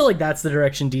 Because I feel like that's the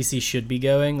direction DC should be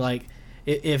going. Like,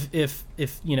 if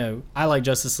you know, I like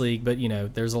Justice League, but you know,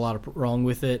 there's a lot of wrong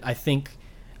with it. I think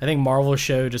Marvel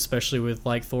showed, especially with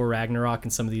like Thor Ragnarok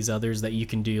and some of these others, that you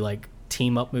can do like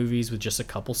team up movies with just a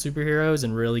couple superheroes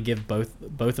and really give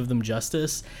both of them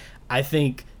justice. I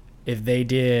think if they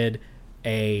did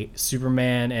a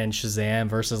Superman and Shazam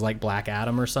versus like Black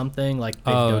Adam or something like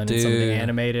they've done in something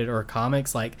animated or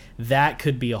comics, like that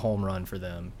could be a home run for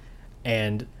them.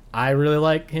 And I really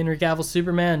like Henry Cavill's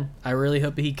Superman. I really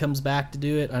hope he comes back to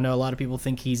do it. I know a lot of people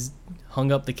think he's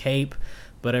hung up the cape,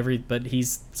 but he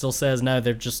still says no.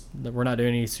 We're not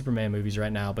doing any Superman movies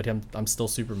right now. But I'm still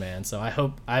Superman. So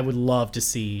I would love to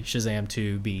see Shazam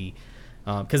 2 be,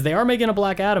 because they are making a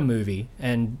Black Adam movie,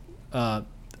 and The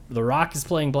Rock is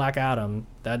playing Black Adam.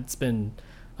 That's been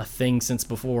a thing since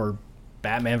before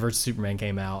Batman vs Superman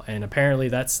came out, and apparently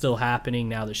that's still happening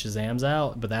now that Shazam's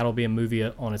out. But that'll be a movie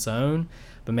on its own.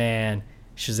 But man,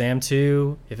 Shazam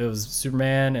 2, if it was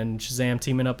Superman and Shazam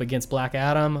teaming up against Black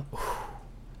Adam.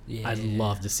 Yeah. I'd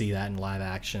love to see that in live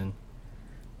action.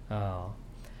 Oh, all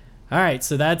right.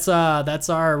 So that's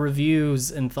our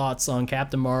reviews and thoughts on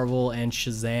Captain Marvel and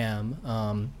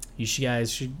Shazam. You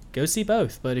guys should go see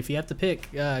both, but if you have to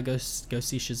pick, go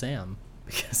see Shazam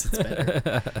because it's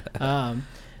better.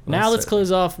 Now let's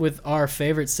close off with our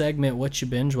favorite segment, What You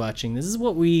Binge Watching. This is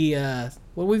what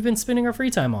we've been spending our free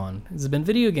time on. This has been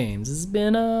video games. This has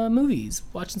been movies,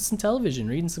 watching some television,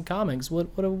 reading some comics.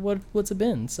 What's it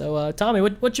been? So Tommy,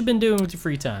 what you been doing with your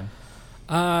free time?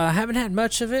 I haven't had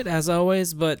much of it as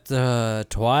always, but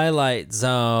Twilight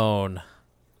Zone.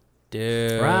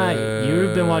 Dude. Right.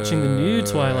 You've been watching the new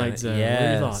Twilight Zone.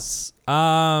 Yes. What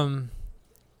are your thoughts?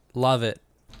 Love it.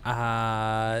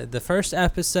 The first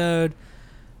episode,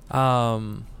 I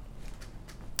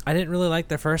didn't really like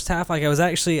the first half. Like I was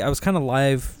kind of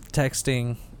live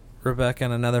texting Rebecca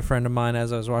and another friend of mine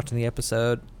as I was watching the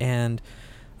episode, and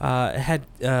it had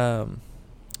Kumail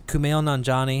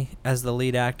Nanjiani as the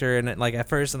lead actor, and at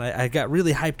first, and I got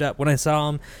really hyped up when I saw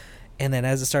him, and then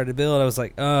as it started to build, I was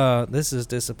like, oh, this is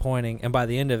disappointing. And by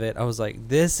the end of it, I was like,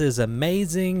 this is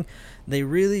amazing. They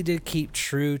really did keep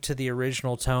true to the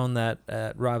original tone that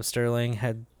Rob Sterling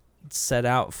had set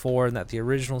out for and that the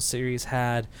original series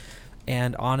had.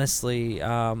 And honestly,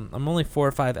 I'm only 4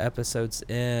 or 5 episodes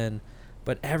in,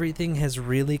 but everything has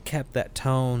really kept that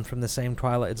tone from the same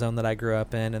Twilight Zone that I grew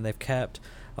up in, and they've kept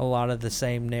a lot of the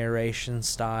same narration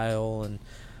style, and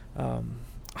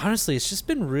honestly, it's just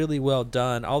been really well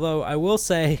done. Although I will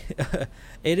say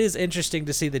it is interesting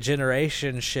to see the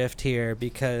generation shift here,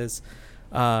 because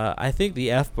I think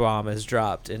the F-bomb is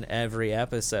dropped in every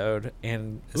episode,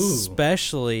 and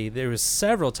especially there was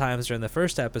several times during the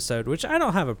first episode, which I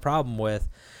don't have a problem with,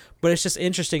 but it's just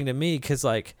interesting to me because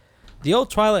the old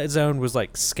Twilight Zone was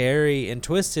scary and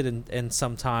twisted and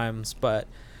sometimes, but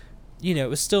it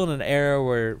was still in an era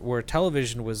where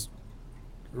television was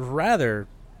rather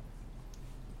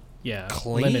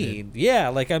clean. Limited.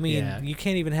 You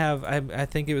can't even have, I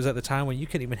think it was at the time when you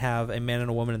couldn't even have a man and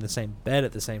a woman in the same bed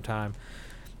at the same time.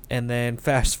 And then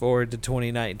fast forward to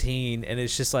 2019, and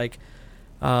it's just it's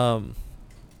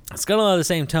got a lot of the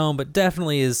same tone, but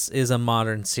definitely is a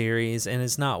modern series, and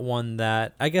it's not one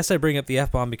that, I guess I bring up the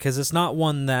F-bomb because it's not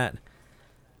one that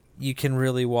you can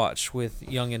really watch with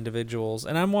young individuals.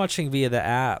 And I'm watching via the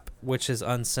app, which is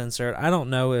uncensored. I don't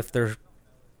know if they're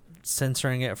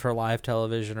censoring it for live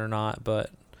television or not, but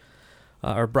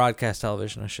or broadcast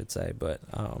television, I should say, but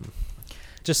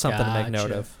just something to make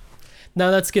note of. No,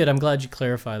 that's good. I'm glad you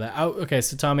clarified that. Okay,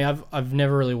 so Tommy, I've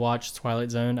never really watched Twilight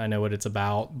Zone. I know what it's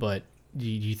about, but do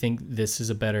you think this is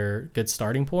a good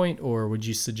starting point, or would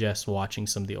you suggest watching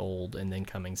some of the old and then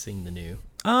seeing the new?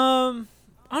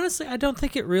 Honestly, I don't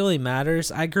think it really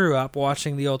matters. I grew up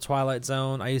watching the old Twilight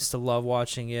Zone. I used to love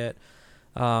watching it.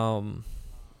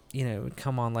 It would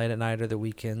come on late at night or the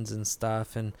weekends and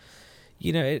stuff, and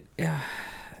I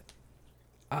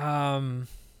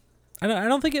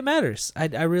don't think it matters.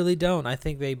 I really don't. I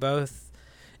think they both,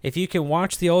 if you can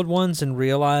watch the old ones and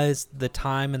realize the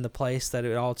time and the place that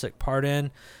it all took part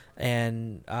in,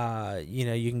 and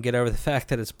you can get over the fact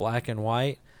that it's black and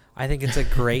white, I think it's a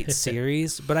great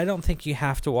series. But I don't think you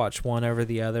have to watch one over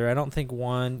the other. I don't think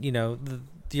one,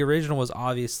 the original was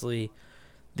obviously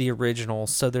the original,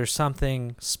 so there's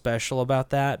something special about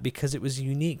that because it was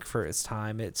unique for its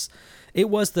time. It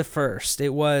was the first. It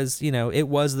was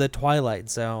the Twilight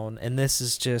Zone, and this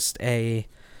is just a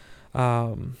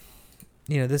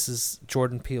this is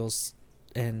Jordan Peele's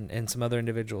and some other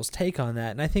individuals' take on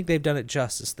that, and I think they've done it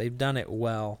justice. They've done it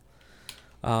well.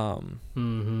 But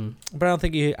I don't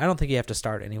think you have to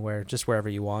start anywhere, just wherever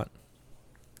you want.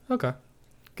 Okay.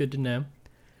 Good to know.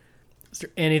 Is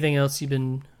there anything else you've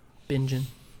been binging?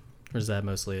 Or is that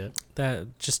mostly it?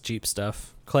 That just Jeep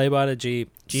stuff. Clay bought a Jeep,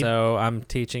 so I'm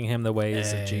teaching him the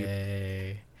ways of Jeep.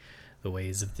 The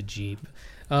ways of the Jeep.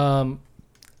 I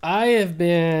have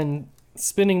been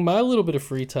spending my little bit of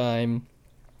free time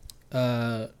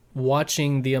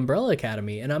watching The Umbrella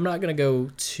Academy, and I'm not going to go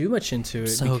too much into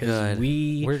it because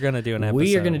we're going to do an episode.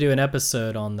 We are going to do an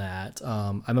episode on that.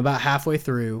 I'm about halfway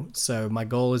through, so my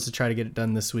goal is to try to get it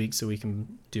done this week so we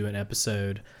can do an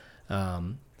episode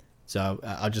So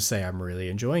I'll just say I'm really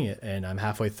enjoying it, and I'm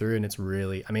halfway through, and it's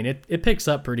really, I mean, it picks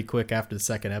up pretty quick after the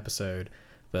second episode,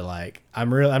 but like I'm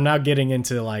now getting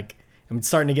into like, I'm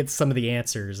starting to get some of the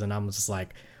answers, and I'm just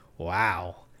like,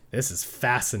 wow, this is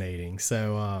fascinating.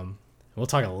 So we'll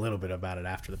talk a little bit about it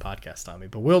after the podcast, Tommy,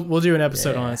 but we'll do an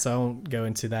episode on it, so I won't go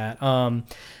into that.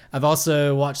 I've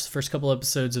also watched the first couple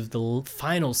episodes of the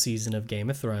final season of Game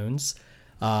of Thrones.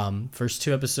 First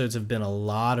 2 episodes have been a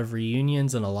lot of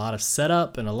reunions and a lot of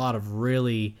setup and a lot of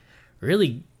really,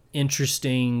 really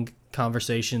interesting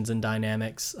conversations and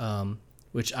dynamics,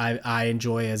 which I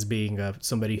enjoy as being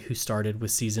somebody who started with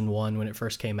season 1 when it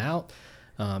first came out,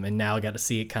 and now I got to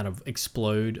see it kind of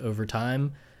explode over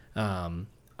time.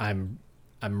 I'm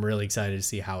really excited to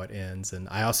see how it ends. And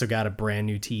I also got a brand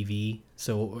new TV.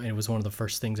 So it was one of the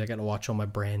first things I got to watch on my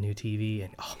brand new TV.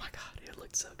 And oh my God, it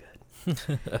looked so good.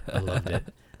 I loved it.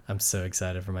 I'm so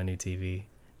excited for my new TV.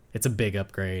 It's a big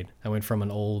upgrade. I went from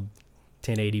an old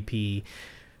 1080p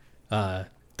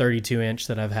 32 inch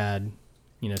that I've had,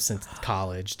 since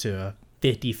college to a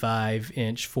 55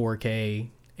 inch 4K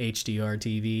HDR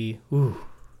TV. Ooh,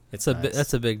 that's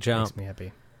a big jump. Makes me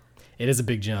happy. It is a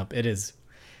big jump. It is.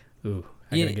 Ooh,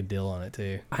 I got a good deal on it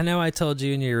too. I know I told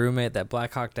you and your roommate that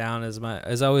Black Hawk Down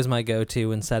is always my go-to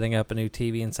when setting up a new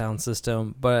TV and sound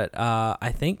system, but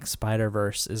I think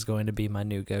Spider-Verse is going to be my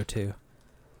new go-to.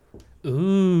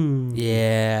 Ooh.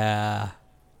 Yeah.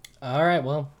 All right,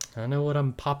 well, I know what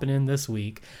I'm popping in this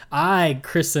week. I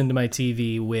christened my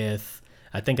TV with,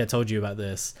 I think I told you about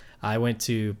this. I went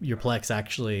to your Plex,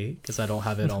 actually, because I don't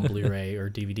have it on Blu-ray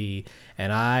or DVD,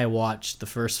 and I watched the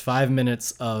first 5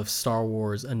 minutes of Star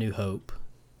Wars A New Hope,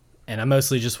 and I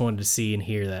mostly just wanted to see and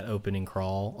hear that opening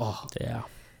crawl. Oh, yeah.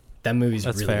 That movie's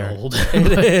That's really fair. old.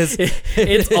 It is.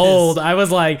 It's old. I was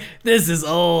like, this is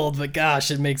old, but gosh,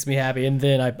 it makes me happy. And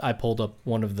then I pulled up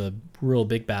one of the real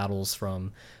big battles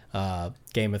from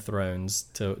Game of Thrones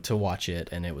to watch it,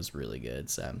 and it was really good.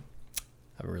 So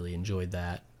I really enjoyed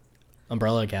that.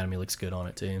 Umbrella Academy looks good on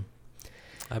it too.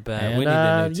 I bet. And, we need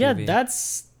a new TV. Yeah,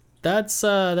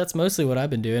 that's mostly what I've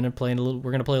been doing. And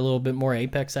we're gonna play a little bit more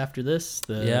Apex after this.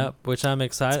 Yep, which I'm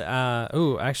excited.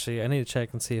 Actually, I need to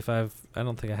check and see if I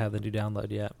don't think I have the new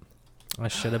download yet. I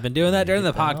should have been doing that during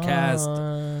the podcast.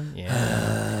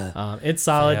 Yeah, it's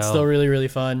solid. Fail. Still really, really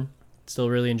fun. Still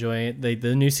really enjoying it.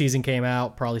 The new season came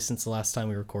out probably since the last time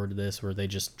we recorded this, where they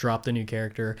just dropped a new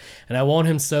character, and I want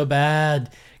him so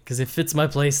bad because it fits my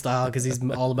play style, because he's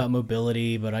all about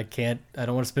mobility, but I don't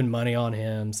want to spend money on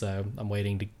him, so I'm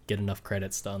waiting to get enough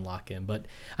credits to unlock him. But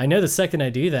I know the second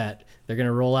I do that, they're going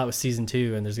to roll out with season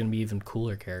 2, and there's going to be even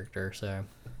cooler character, so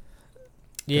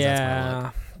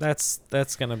yeah, that's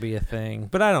going to be a thing,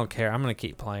 but I don't care. I'm going to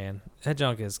keep playing. That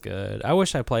junk is good. I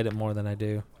wish I played it more than I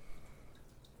do.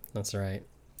 That's right.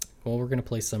 Well, we're gonna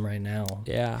play some right now.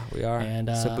 Yeah, we are. And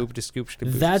that's it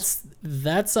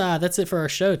for our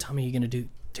show. Tommy, you gonna do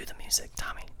the music,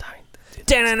 Tommy.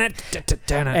 And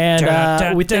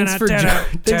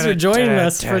thanks for joining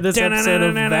us for this episode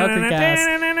of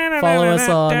Valkyriecast. Follow us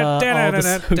on all the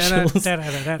socials.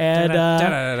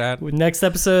 And next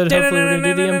episode, hopefully we're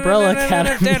gonna do the Umbrella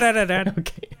Academy.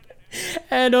 Okay.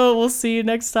 And we'll see you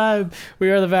next time. We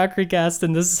are the Valkyriecast,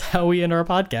 and this is how we end our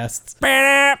podcasts.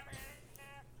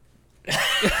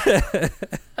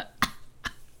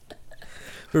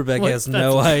 Rebecca has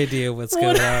no idea what's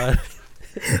going on.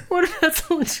 What if that's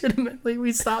legitimately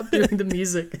we stopped doing the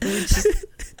music and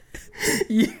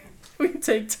we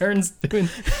take turns doing?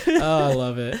 Oh, I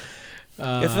love it.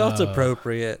 It felt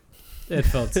appropriate. It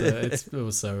felt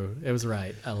so. It was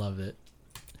right. I loved it.